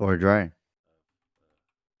For dry. of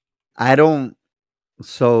I don't.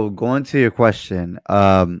 So going to your question,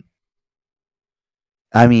 I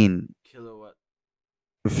mean, kilowatt.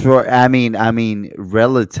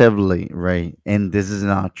 relatively, right? And this is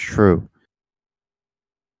not true.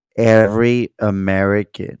 Every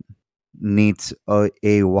American needs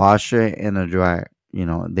a washer and a dryer.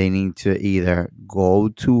 They need to either go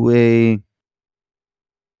to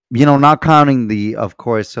not counting of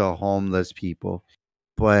course, homeless people,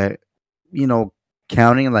 but you know,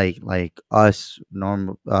 counting like us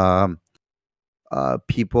normal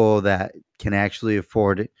people that can actually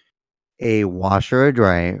afford a washer or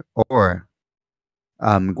dryer, or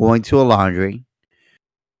going to a laundry.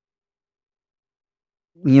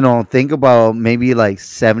 Think about maybe like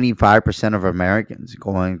 75% of Americans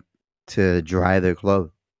going to dry their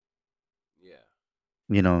clothes. Yeah.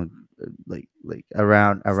 You know, like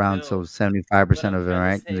around so Still, 75% what I'm of trying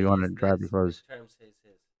to Americans are say going to is dry their this. clothes.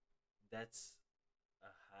 That's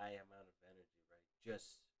a high amount of energy, right?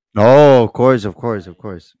 Just Oh, of course, of course, of drying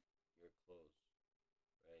course. your clothes,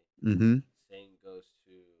 right? Mm-hmm. Same goes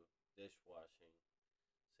to dishwashing.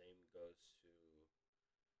 Same goes to,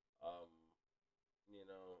 um,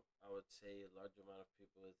 I would say a large amount of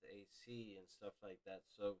people with AC and stuff like that.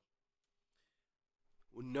 So,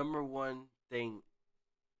 number one thing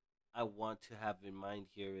I want to have in mind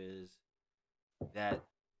here is that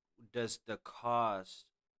does the cost,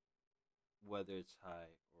 whether it's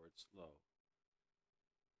high or it's low,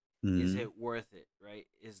 is Mm-hmm. it worth it, right?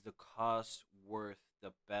 Is the cost worth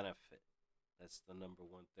the benefit? That's the number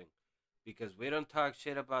one thing. Because we don't talk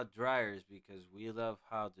shit about dryers because we love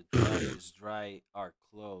how the dryers dry our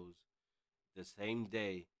clothes the same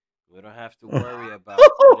day. We don't have to worry about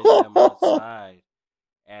putting them outside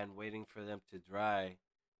and waiting for them to dry,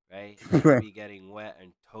 right? And maybe getting wet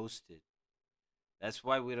and toasted. That's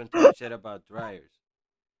why we don't talk shit about dryers.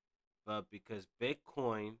 But because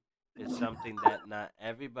Bitcoin is something that not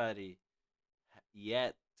everybody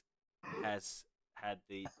yet has had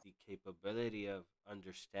the capability of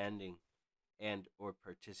understanding and or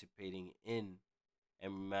participating in,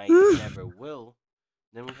 and might never will,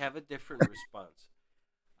 then we have a different response.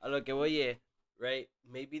 A lo que voy, right?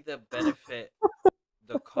 Maybe the benefit,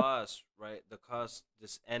 the cost, right? The cost,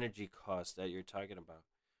 this energy cost that you're talking about,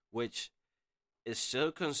 which is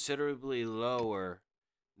still considerably lower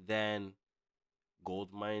than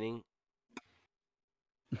gold mining,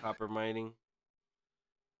 copper mining,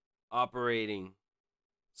 operating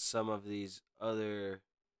some of these other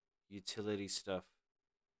utility stuff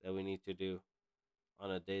that we need to do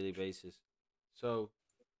on a daily basis. So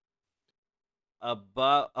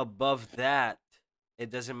above that, it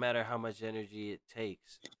doesn't matter how much energy it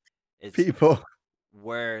takes. It's People.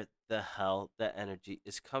 where the hell the energy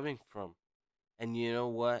is coming from. And you know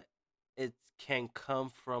what? It can come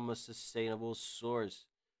from a sustainable source.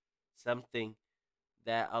 Something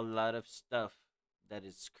that a lot of stuff that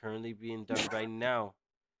is currently being done right now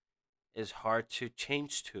is hard to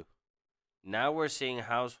change to. Now we're seeing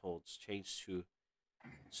households change to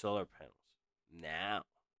solar panels now,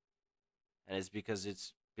 and it's because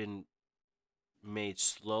it's been made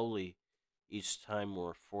slowly, each time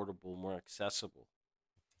more affordable, more accessible,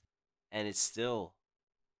 and it's still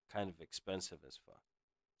kind of expensive as fuck.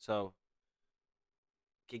 So,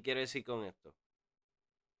 ¿qué quiero decir con esto?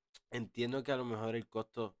 Entiendo que a lo mejor el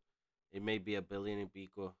costo, it may be a billion y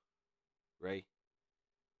pico, right?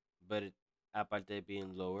 But aparte de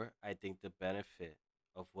being lower, I think the benefit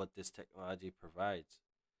of what this technology provides,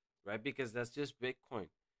 right? Because that's just Bitcoin.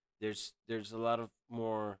 There's a lot of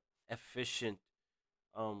more efficient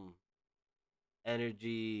um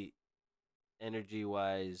energy energy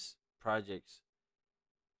wise projects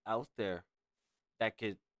out there that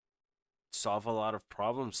could solve a lot of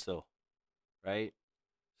problems still, right?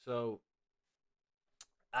 So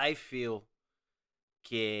I feel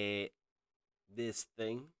que this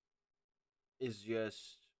thing is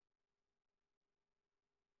just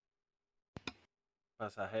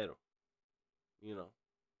pasajero, you know,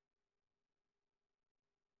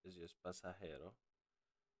 it's just pasajero.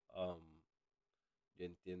 Um, yo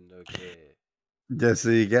entiendo que Just so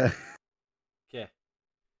you guys, ¿qué?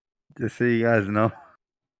 just so you guys know,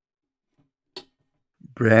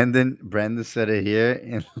 Brandon said it here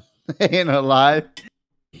in a live.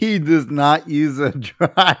 He does not use a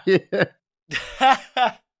dryer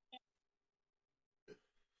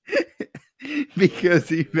because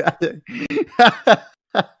he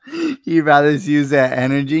rather use that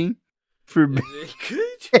energy for Is it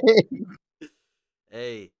good?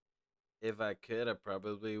 Hey, if I could, I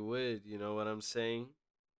probably would. You know what I'm saying?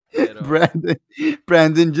 Pero Brandon.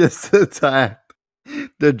 Brandon just attacked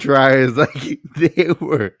the dryers like they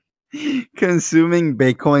were consuming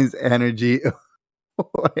Bitcoin's energy.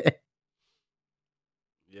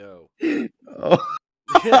 yo, Oh.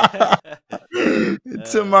 uh,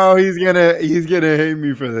 Tomorrow he's gonna hate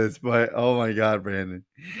me for this, but oh my god, Brandon,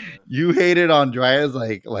 you hated on dryers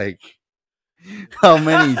like how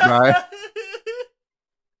many dryers?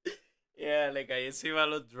 yeah, like ahí encima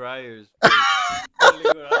los dryers, por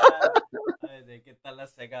literal. Ay, de que están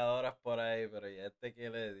las secadoras por ahí, pero ya este que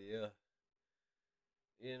le dio.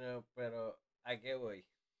 You know, pero ¿a qué voy?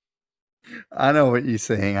 I know what you're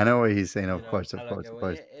saying. I know what he's saying. You Of know, course, a of lo que course, of voy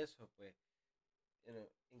course. es eso, pues. You know,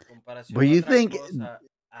 en But comparación a you otra think cosa,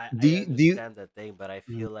 do I you understand the thing, but I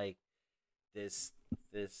mm, feel like this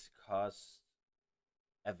this costs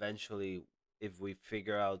eventually, if we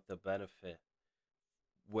figure out the benefit,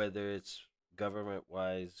 whether it's government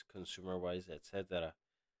wise, consumer wise, etc.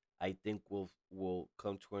 I think we'll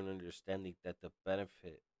come to an understanding that the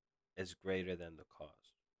benefit is greater than the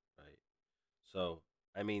cost, right? So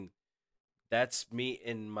I mean, that's me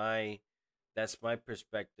in my that's my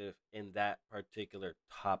perspective in that particular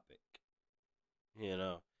topic. You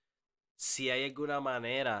know, si hay alguna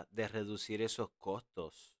manera de reducir esos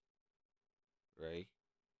costos, right?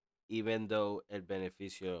 Even though el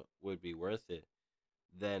beneficio would be worth it,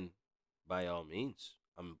 then by all means,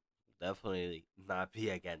 I'm definitely not be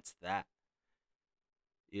against that.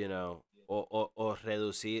 You know, o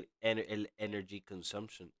reducir el energy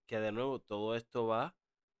consumption. Que de nuevo, todo esto va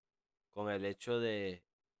con el hecho de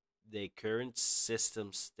current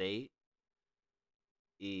system state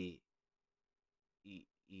y,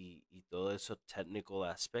 y todo esos technical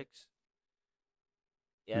aspects.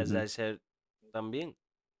 As mhm. I said, también,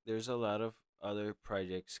 there's a lot of other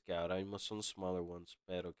projects que ahora mismo son smaller ones,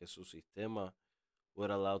 pero que su sistema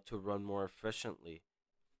would allow to run more efficiently.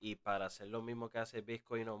 Y para hacer lo mismo que hace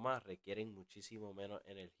Bitcoin o más, requieren muchísimo menos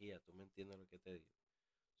energía. ¿Tú me entiendes lo que te digo?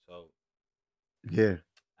 So, Yeah.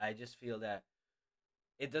 I just feel that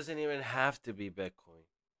it doesn't even have to be Bitcoin,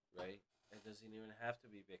 right? It doesn't even have to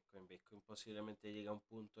be Bitcoin. Bitcoin posiblemente llega a un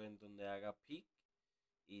punto en donde haga peak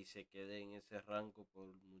y se quede en ese rango por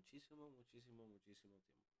muchísimo, muchísimo, muchísimo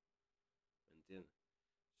tiempo. ¿Me entiendes?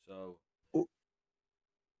 So,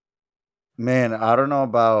 Man, I don't know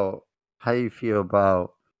about how you feel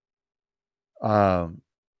about um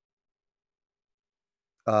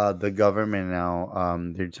the government now.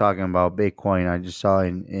 They're talking about Bitcoin. I just saw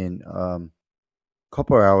in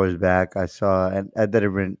couple of hours back. I saw, and I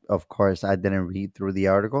didn't of course I didn't read through the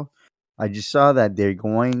article. I just saw that they're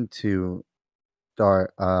going to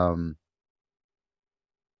start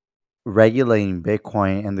regulating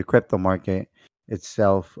Bitcoin and the crypto market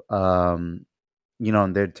itself. And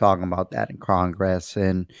they're talking about that in Congress,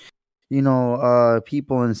 and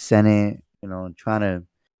people in Senate, trying to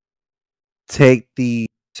take the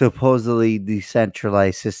supposedly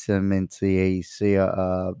decentralized system into a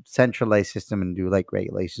centralized system and do like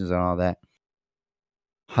regulations and all that.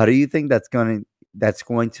 How do you think that's going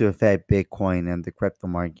to affect Bitcoin and the crypto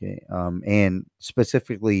market? And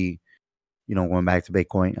specifically, going back to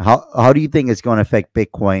Bitcoin, how do you think it's going to affect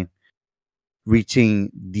Bitcoin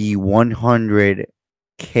reaching the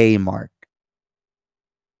 100K mark?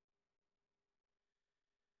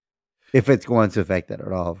 If it's going to affect that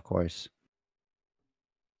at all, of course.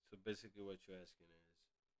 So basically, what you're asking is,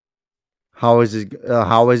 How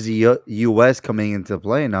is the U.S. coming into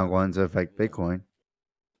play now going to affect yeah. Bitcoin?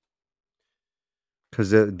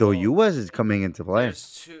 Because the Well, U.S. is coming into play.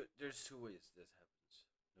 there's two ways this happens.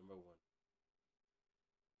 Number one,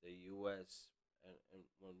 the U.S. and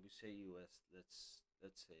when we say U.S.,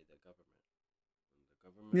 let's say the government. When the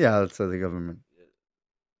government Yeah, that's the government. the,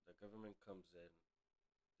 the government comes in,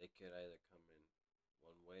 they could either come in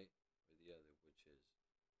one way or the other, which is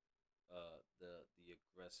the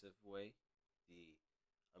aggressive way, the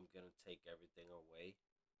I'm gonna take everything away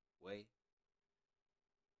way,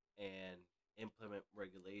 and implement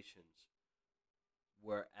regulations.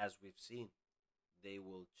 Where, as we've seen, they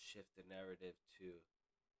will shift the narrative to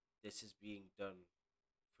this is being done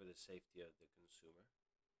for the safety of the consumer,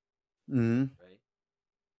 Hmm. right?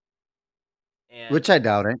 And Which I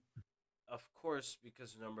doubt it. of course,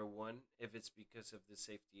 because number one, if it's because of the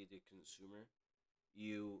safety of the consumer,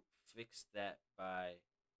 you fix that by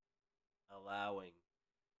allowing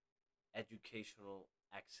educational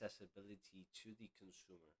accessibility to the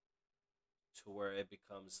consumer to where it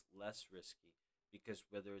becomes less risky. Because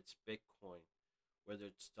whether it's Bitcoin, whether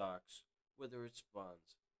it's stocks, whether it's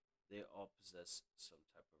bonds, they all possess some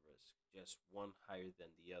type of risk, just one higher than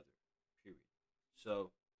the other, period.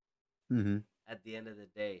 So Hmm. at the end of the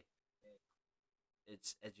day,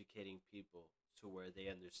 it's educating people to where they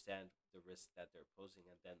understand the risk that they're posing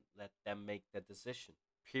and then let them make the decision,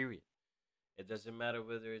 period. It doesn't matter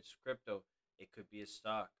whether it's crypto, it could be a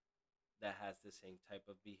stock that has the same type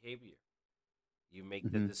of behavior. You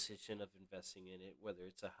make the Hmm. decision of investing in it, whether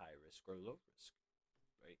it's a high risk or low risk,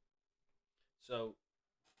 right? So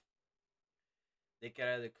they can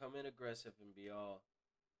either come in aggressive and be all,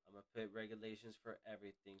 I'm gonna put regulations for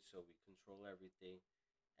everything so we control everything,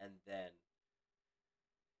 and then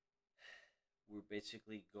we're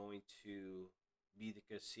basically going to be the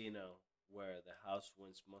casino where the house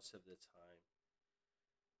wins most of the time.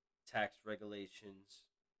 Tax regulations,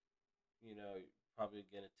 probably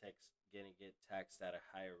gonna get taxed at a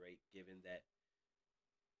higher rate given that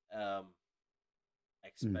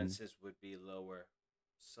Hmm. expenses would be lower,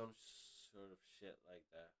 some sort of shit like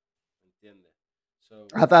that. ¿Entiende? So,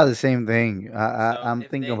 I thought the same thing. so I'm if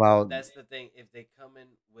thinking they, about. that's the thing, if they come in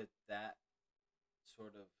with that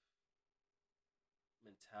sort of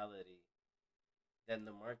mentality, then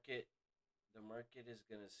the market is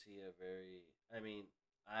gonna see a very. I mean,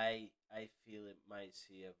 I feel it might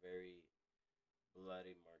see a very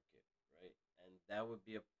bloody market, right? And that would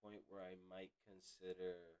be a point where I might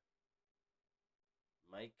consider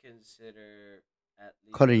at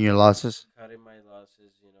least Cutting your losses. cutting my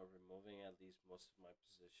losses, removing at least most of my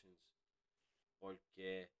positions.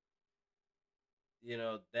 Porque,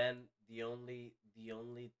 then the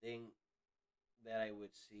only thing that I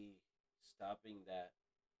would see stopping that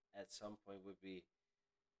at some point would be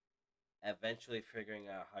eventually figuring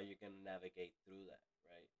out how you're gonna navigate through that,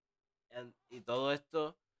 right? And todo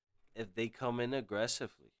esto, if they come in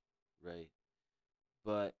aggressively, right?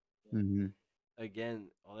 But Hmm.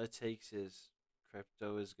 again, all it takes is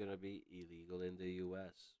crypto is gonna be illegal in the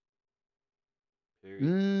U.S. Period.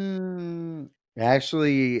 Mm,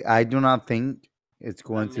 actually, I do not think it's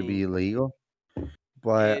I going to be mean, illegal.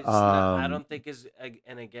 But it's not. I don't think it's.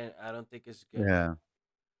 And again, I don't think it's gonna yeah,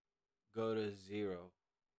 go to zero.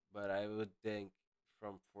 But I would think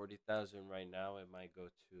from 40,000 right now, it might go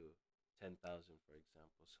to 10,000, for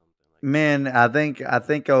example, something like that. man, I think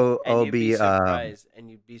I'll And you'd be be surprised, and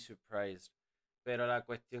you'd be surprised. Pero la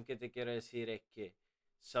cuestión que te quiero decir es que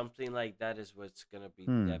something like that is what's gonna be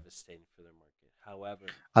hmm, devastating for the market. However,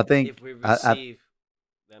 I think if we I receive,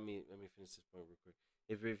 let me finish this point real quick.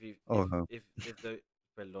 If we oh no. if the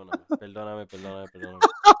perdóname.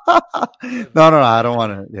 If No, we no, no, I don't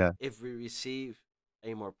want to. Yeah. if we receive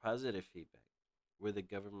a more positive feedback, where the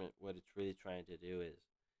government, what it's really trying to do is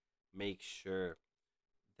make sure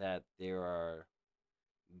that there are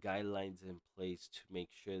guidelines in place to make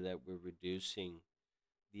sure that we're reducing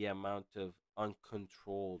the amount of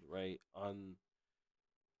uncontrolled, right?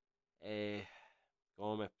 Eh,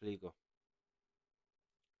 ¿Cómo me explico?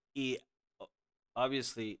 Y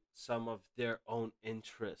obviously, some of their own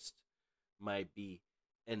interest might be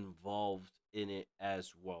involved in it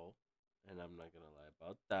as well, and I'm not gonna lie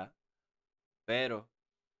about that. Pero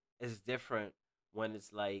it's different when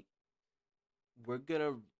it's like we're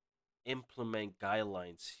gonna implement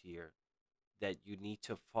guidelines here that you need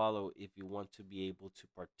to follow if you want to be able to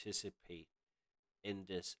participate in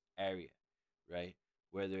this area, right?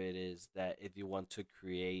 Whether it is that if you want to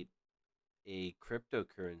create a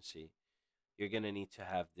cryptocurrency, you're gonna need to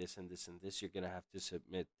have this and this and this. You're gonna have to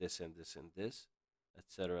submit this and this and this,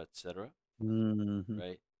 etc., etc., Hmm.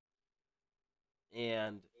 right?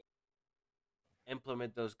 And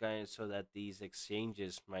implement those guidelines so that these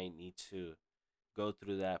exchanges might need to go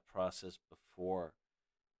through that process before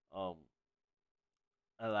um,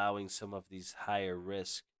 allowing some of these higher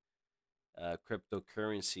risk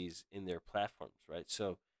cryptocurrencies in their platforms, right?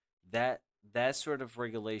 So that that sort of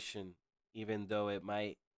regulation, even though it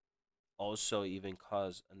might also even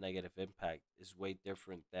cause a negative impact, is way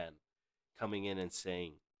different than coming in and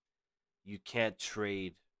saying you can't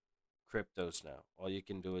trade cryptos now. All you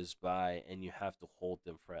can do is buy, and you have to hold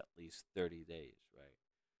them for at least 30 days, right?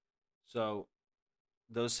 So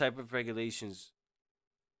those type of regulations,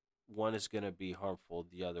 one is going to be harmful,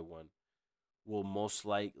 the other one will most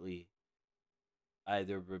likely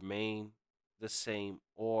either remain the same,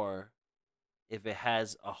 or if it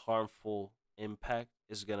has a harmful impact,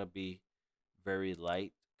 is going to be very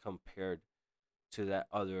light compared to that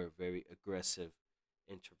other very aggressive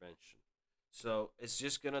intervention. So it's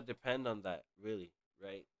just going to depend on that, really,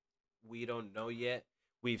 right? We don't know yet.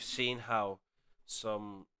 We've seen how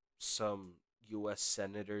some some US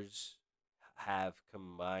senators have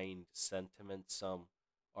combined sentiments. Some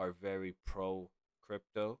are very pro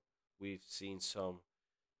crypto. We've seen some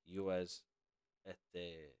US at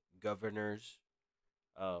the governors,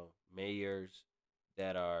 mayors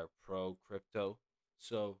that are pro crypto.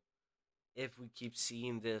 So if we keep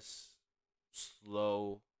seeing this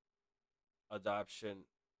slow adoption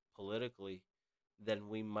politically, then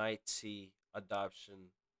we might see adoption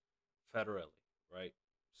federally, right?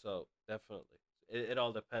 So definitely, it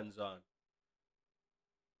all depends on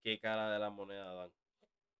qué cara de la moneda dan.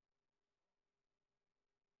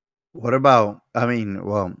 What about? I mean,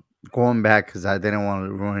 well, going back because I didn't want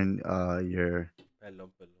to ruin Perdón,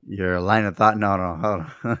 perdón. your line of thought. No, no, hold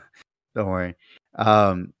on. Don't worry.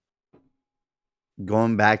 Um,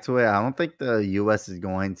 Going back to it, I don't think the U.S. is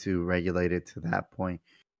going to regulate it to that point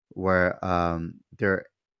where they're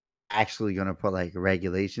actually going to put like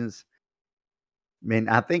regulations. I mean,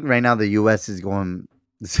 I think right now the U.S. is going.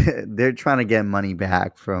 They're trying to get money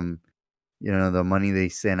back from the money they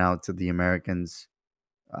sent out to the Americans.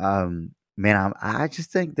 Man, I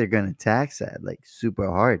just think they're gonna tax that like super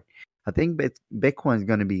hard. I think Bitcoin's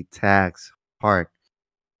gonna be taxed hard,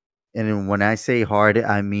 and then when I say hard,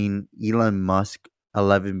 I mean Elon Musk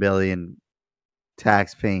 11 billion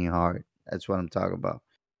tax paying hard. That's what I'm talking about.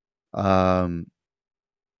 Um,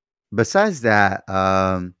 Besides that,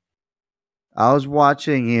 I was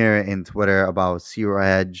watching here in Twitter about Zero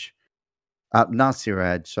Edge. Not Zero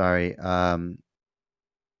Edge, sorry.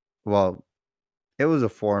 Well, it was a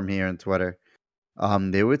forum here in Twitter.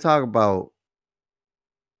 They were talking about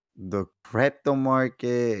the crypto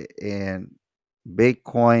market and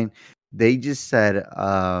Bitcoin. They just said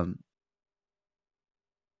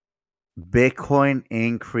Bitcoin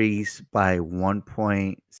increased by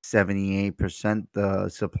 1.78% the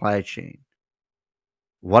supply chain.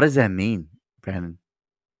 What does that mean, Brandon?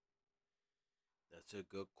 That's a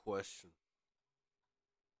good question.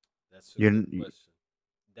 That's a good You're question.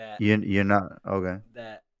 That you're not okay.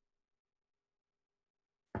 that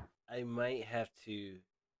I might have to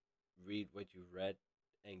read what you read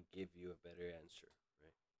and give you a better answer,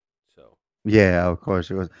 right? So Yeah, of course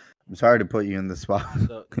it was. I'm sorry to put you in the spot.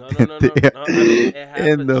 no, no, no, no, no. I mean, it In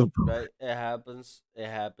happens, the right? It happens. It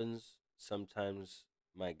happens. Sometimes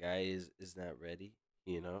my guy is not ready.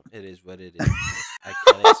 It is what it is. I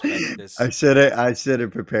can't expect this. I should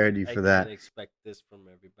have prepared you I for can't that. expect this from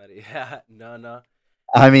everybody. No, no.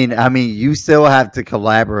 I I mean, you still have to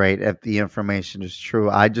collaborate if the information is true.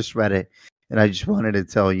 I just read it, and I just wanted to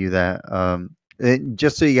tell you that.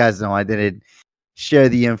 Just so you guys know, I didn't share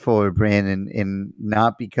the info with Brandon, and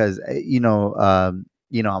not because I'm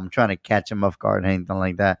trying to catch him off guard or anything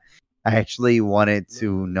like that. I actually wanted no, to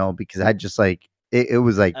no, no. know because I just like it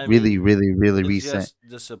was like I really, mean, really, really it's recent. just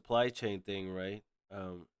the supply chain thing, right?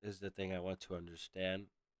 Is the thing I want to understand.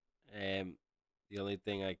 And the only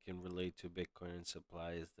thing I can relate to Bitcoin and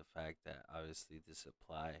supply is the fact that obviously the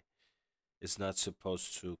supply is not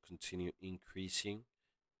supposed to continue increasing.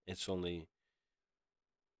 It's only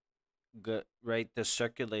good, right? The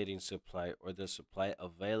circulating supply, or the supply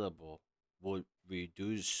available, would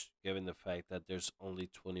reduce given the fact that there's only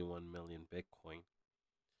 21 million Bitcoin.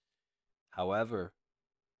 However,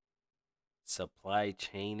 supply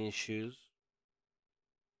chain issues,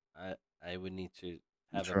 I I would need to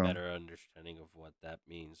have a True. better understanding of what that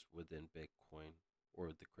means within Bitcoin or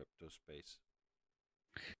the crypto space.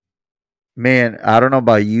 Man, I don't know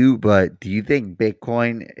about you, but do you think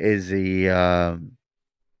Bitcoin is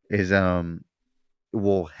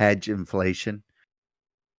will hedge inflation?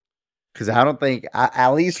 Because I don't think, at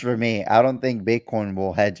least for me, I don't think Bitcoin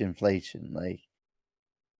will hedge inflation. Like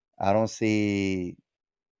I don't see,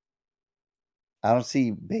 I don't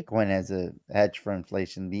see Bitcoin as a hedge for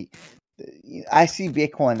inflation. I see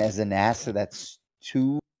Bitcoin as an asset that's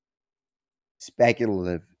too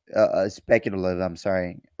speculative. Speculative. I'm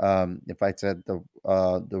sorry. If I said the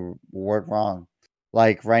word wrong.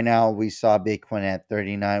 Like right now, we saw Bitcoin at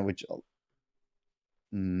 39, which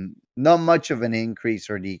not much of an increase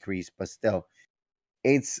or decrease, but still,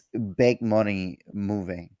 it's big money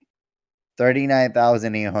moving.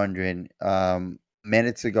 39,800.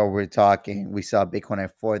 Minutes ago, we're talking. We saw Bitcoin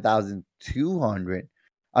at 4,200.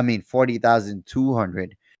 I mean,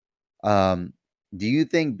 40,200. Do you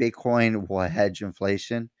think Bitcoin will hedge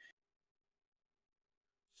inflation?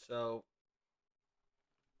 So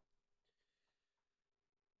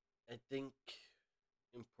I think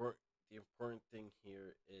important the important thing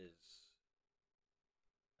here is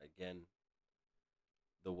again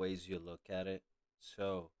the ways you look at it.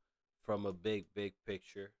 So from a big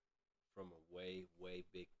picture, from a way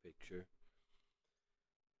big picture,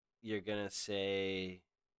 you're gonna say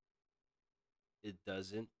it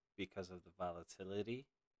doesn't because of the volatility,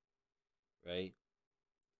 right?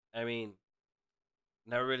 I mean,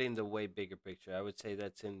 not really in the way bigger picture. I would say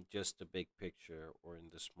that's in just the big picture or in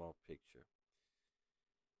the small picture.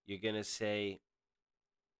 You're gonna say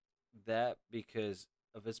that because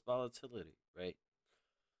of its volatility, right?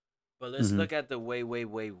 But let's Mm-hmm. look at the way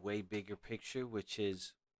bigger picture, which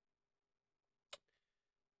is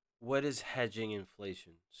what is hedging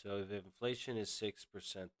inflation? So if inflation is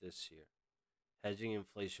 6% this year, hedging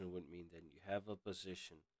inflation would mean that you have a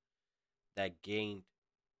position that gained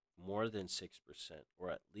more than 6%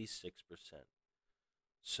 or at least 6%,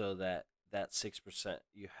 so that that 6%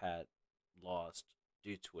 you had lost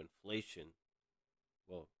due to inflation,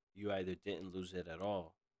 well, you either didn't lose it at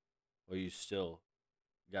all or you still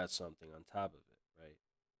got something on top of it, right?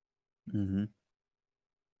 Mm-hmm.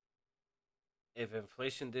 If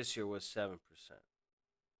inflation this year was 7%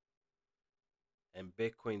 and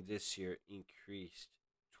Bitcoin this year increased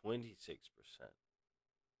 26%,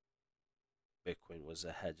 Bitcoin was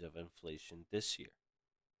a hedge of inflation this year.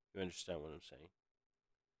 You understand what I'm saying?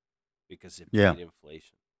 Because it Yeah, beat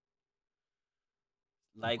inflation.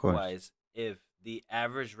 of course. Likewise, if the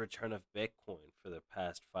average return of Bitcoin for the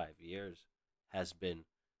past 5 years has been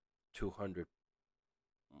 200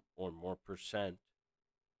 or more percent,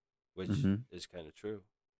 which Mm-hmm. is kind of true,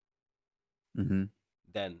 Mm-hmm.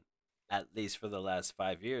 then at least for the last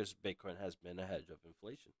 5 years, Bitcoin has been a hedge of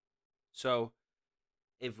inflation. So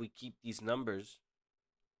if we keep these numbers,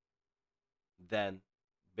 then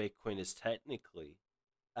Bitcoin is technically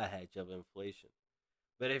a hedge of inflation.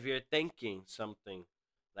 But if you're thinking something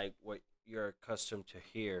like what you're accustomed to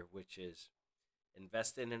hear, which is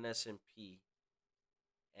invest in an S&P,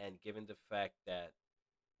 and given the fact that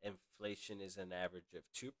inflation is an average of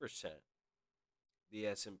 2%, the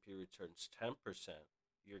S&P returns 10%,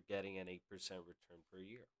 you're getting an 8% return per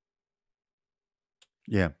year.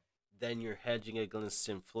 Yeah. Then you're hedging against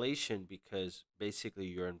inflation because basically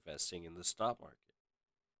you're investing in the stock market,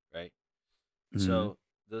 right? Mm-hmm. So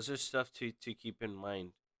those are stuff to keep in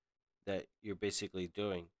mind that you're basically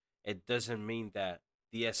doing. It doesn't mean that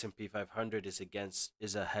the S&P 500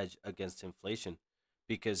 is a hedge against inflation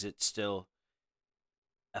because it's still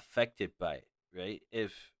affected by it, right?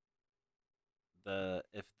 If the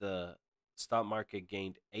stock market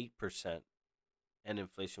gained 8% and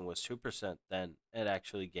inflation was 2%, then it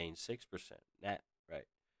actually gained 6% net, right?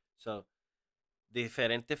 So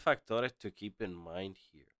diferentes factores to keep in mind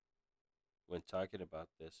here when talking about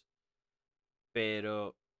this.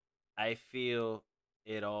 Pero I feel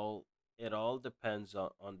it all it all depends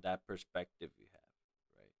on that perspective you have,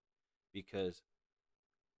 right? Because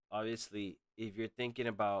obviously if you're thinking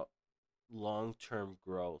about long term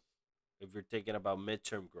growth, if you're thinking about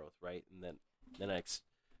midterm growth, right? And then the next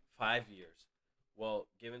 5 years. Well,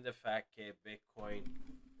 given the fact que Bitcoin,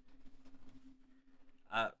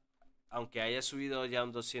 ah, aunque haya subido ya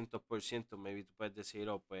un 200%, maybe tú puedes decir,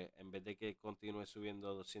 oh, pues en vez de que continúe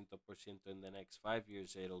subiendo 200% in the next 5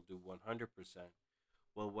 years, it'll do 100%.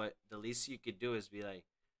 Well, what the least you could do is be like,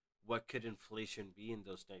 what could inflation be in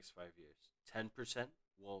those next 5 years? 10%?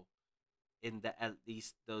 Well, in the at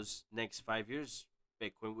least those next 5 years,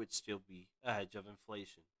 Bitcoin would still be a hedge of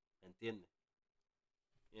inflation. ¿Entiende?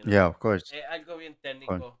 You know, Yeah, of course. algo bien Of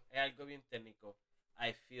course. técnico, algo bien técnico.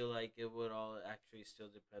 I feel like it would all actually still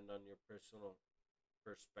depend on your personal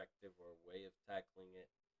perspective or way of tackling it.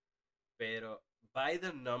 Pero by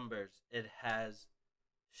the numbers,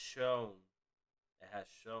 shown, it has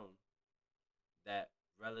shown that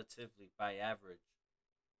relatively by average,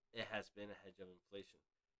 it has been a hedge of inflation.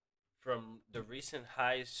 From the recent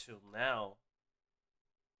highs to now,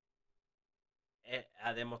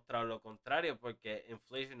 ha demostrado lo contrario porque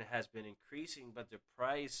inflation has been increasing, but the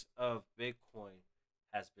price of Bitcoin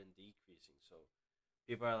has been decreasing. So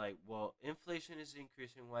people are like, well, inflation is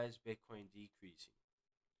increasing. Why is Bitcoin decreasing?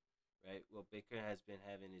 Right? Well, Bitcoin has been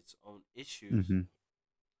having its own issues. Hmm.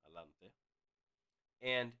 Adelante.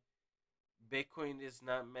 And Bitcoin is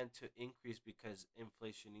not meant to increase because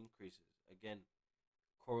inflation increases. Again,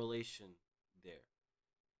 correlation there.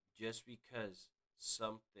 Just because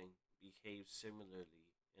something behaves similarly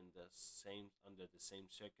in the same under the same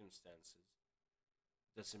circumstances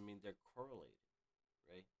doesn't mean they're correlated,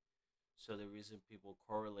 right? So the reason people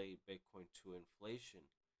correlate Bitcoin to inflation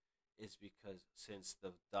is because since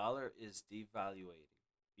the dollar is devaluating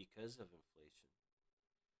because of inflation,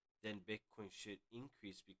 then Bitcoin should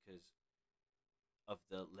increase because of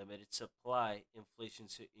the limited supply. Inflation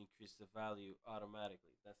should increase the value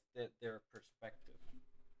automatically. That's their perspective.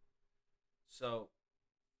 So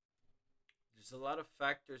there's a lot of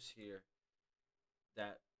factors here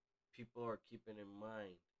that people are keeping in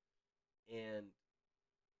mind. And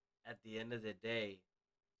at the end of the day,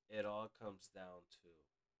 it all comes down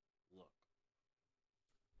to look,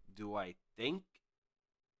 do I think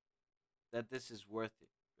that this is worth it?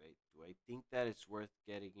 Right? Do I think that it's worth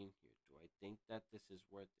getting in here? Do I think that this is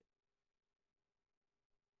worth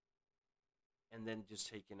it? And then just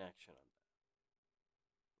taking action on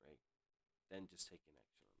that, right? Then just taking action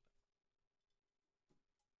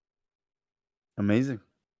on Amazing.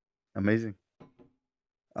 Amazing.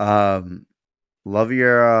 Um, love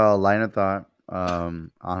your line of thought.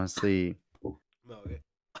 Honestly, that. Okay.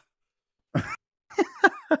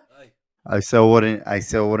 Ay, I still wouldn't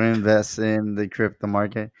invest in the crypto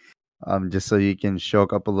market. Just so you can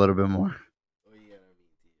choke up a little bit more. oye, a mi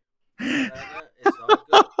tío. No, no, no. It's all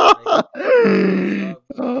good. Like, it's all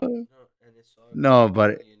good. No, and it's all No, good,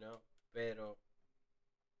 but Pero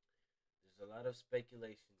there's a lot of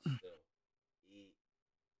speculation still. Y,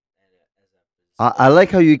 and as a I business,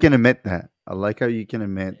 like how you can admit that. I like how you can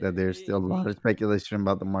admit that there's still a lot of y speculation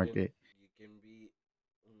about the market. you can be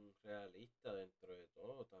un realista dentro de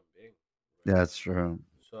todo también, right? That's true.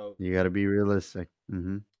 So You got to be realistic.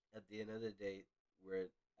 at the end of the day, we're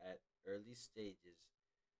at early stages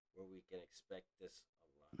where we can expect this a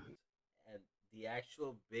lot. And the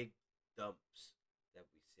actual big dumps that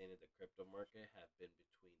we've seen in the crypto market have been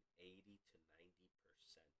between 80 to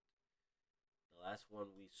 90%. The last one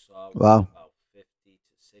we saw was Wow. about 50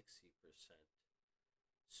 to 60%.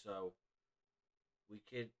 So we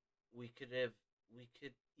could we could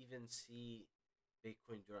even see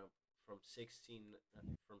Bitcoin drop from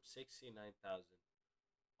 69,000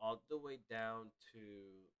 all the way down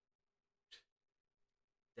to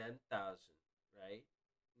 10,000, right?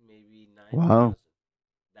 Maybe Wow. 9,000.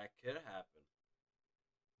 That could happen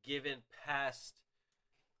given past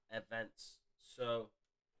events. So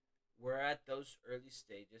we're at those early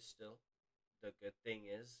stages still. The good thing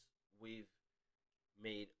is we've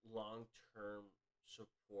made long term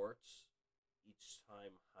supports each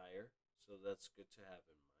time higher. So that's good to have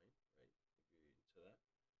in mind, right? If you're into that.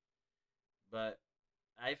 But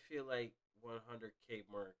I feel like 100K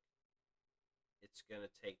mark, it's going to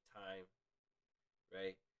take time,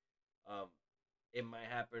 right? Um, it might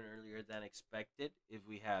happen earlier than expected if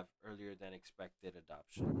we have earlier than expected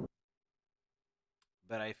adoption.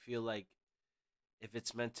 But I feel like if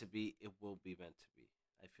it's meant to be, it will be meant to be.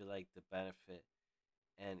 I feel like the benefit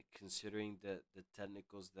and considering the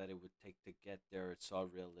technicals that it would take to get there, it's all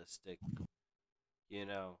realistic. You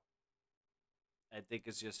know, I think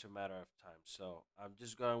it's just a matter of time. So I'm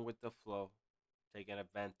just going with the flow, taking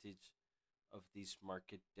advantage of these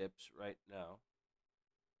market dips right now,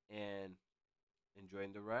 and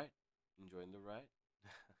enjoying the ride. Enjoying the ride.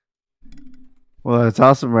 Well, that's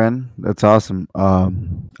awesome, Ren. That's awesome.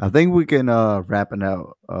 I think we can wrap it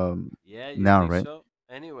out Yeah, you now, think right? so?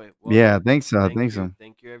 Anyway, well, Yeah, I look, think so. I thank think you. so.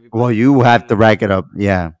 Thank you, Well, everybody, for you have being to here. rack it up.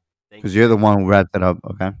 Yeah, Thank because you, you're the one who everybody. wrapped it up.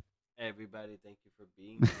 Okay. Everybody, thank you for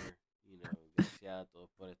being here. Gracias a todos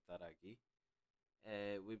por estar aquí.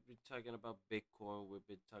 We've been talking about Bitcoin. We've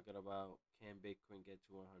been talking about can Bitcoin get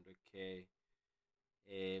to 100K.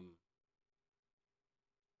 Um,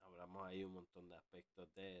 hablamos ahí un montón de aspectos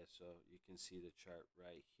de eso. You can see the chart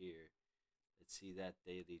right here. Let's see that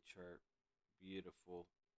daily chart. Beautiful,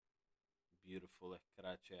 beautiful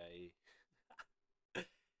scratch ahí.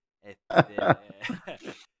 Este,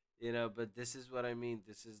 but this is what I mean.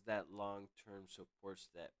 This is that long-term supports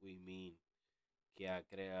that we mean que ha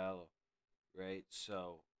creado, right?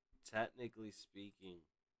 So, technically speaking,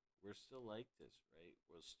 we're still like this, right?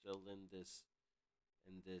 We're still in this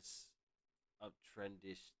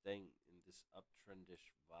uptrendish thing, in this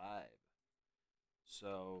uptrendish vibe.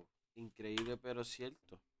 So, increíble pero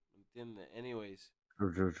cierto, ¿entiendes? Anyways,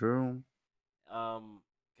 True, true, true. um,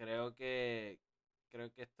 creo que creo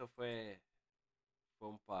que esto fue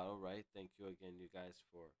un palo, right? Thank you again, you guys,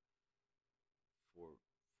 for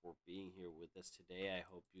for being here with us today. I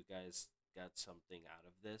hope you guys got something out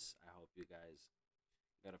of this. I hope you guys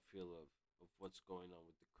got a feel of what's going on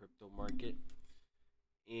with the crypto market.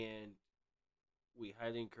 And we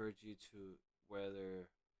highly encourage you to, whether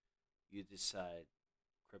you decide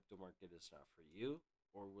crypto market is not for you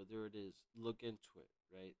or whether it is, look into it,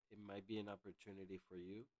 right? It might be an opportunity for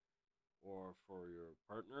you or for your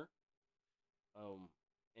partner. Um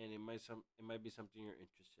and it might be something you're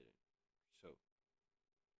interested in. So,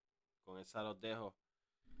 con esa los dejo.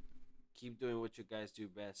 Keep doing what you guys do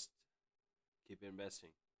best. Keep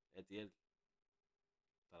investing. Etiel,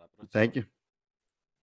 hasta la próxima. Thank you.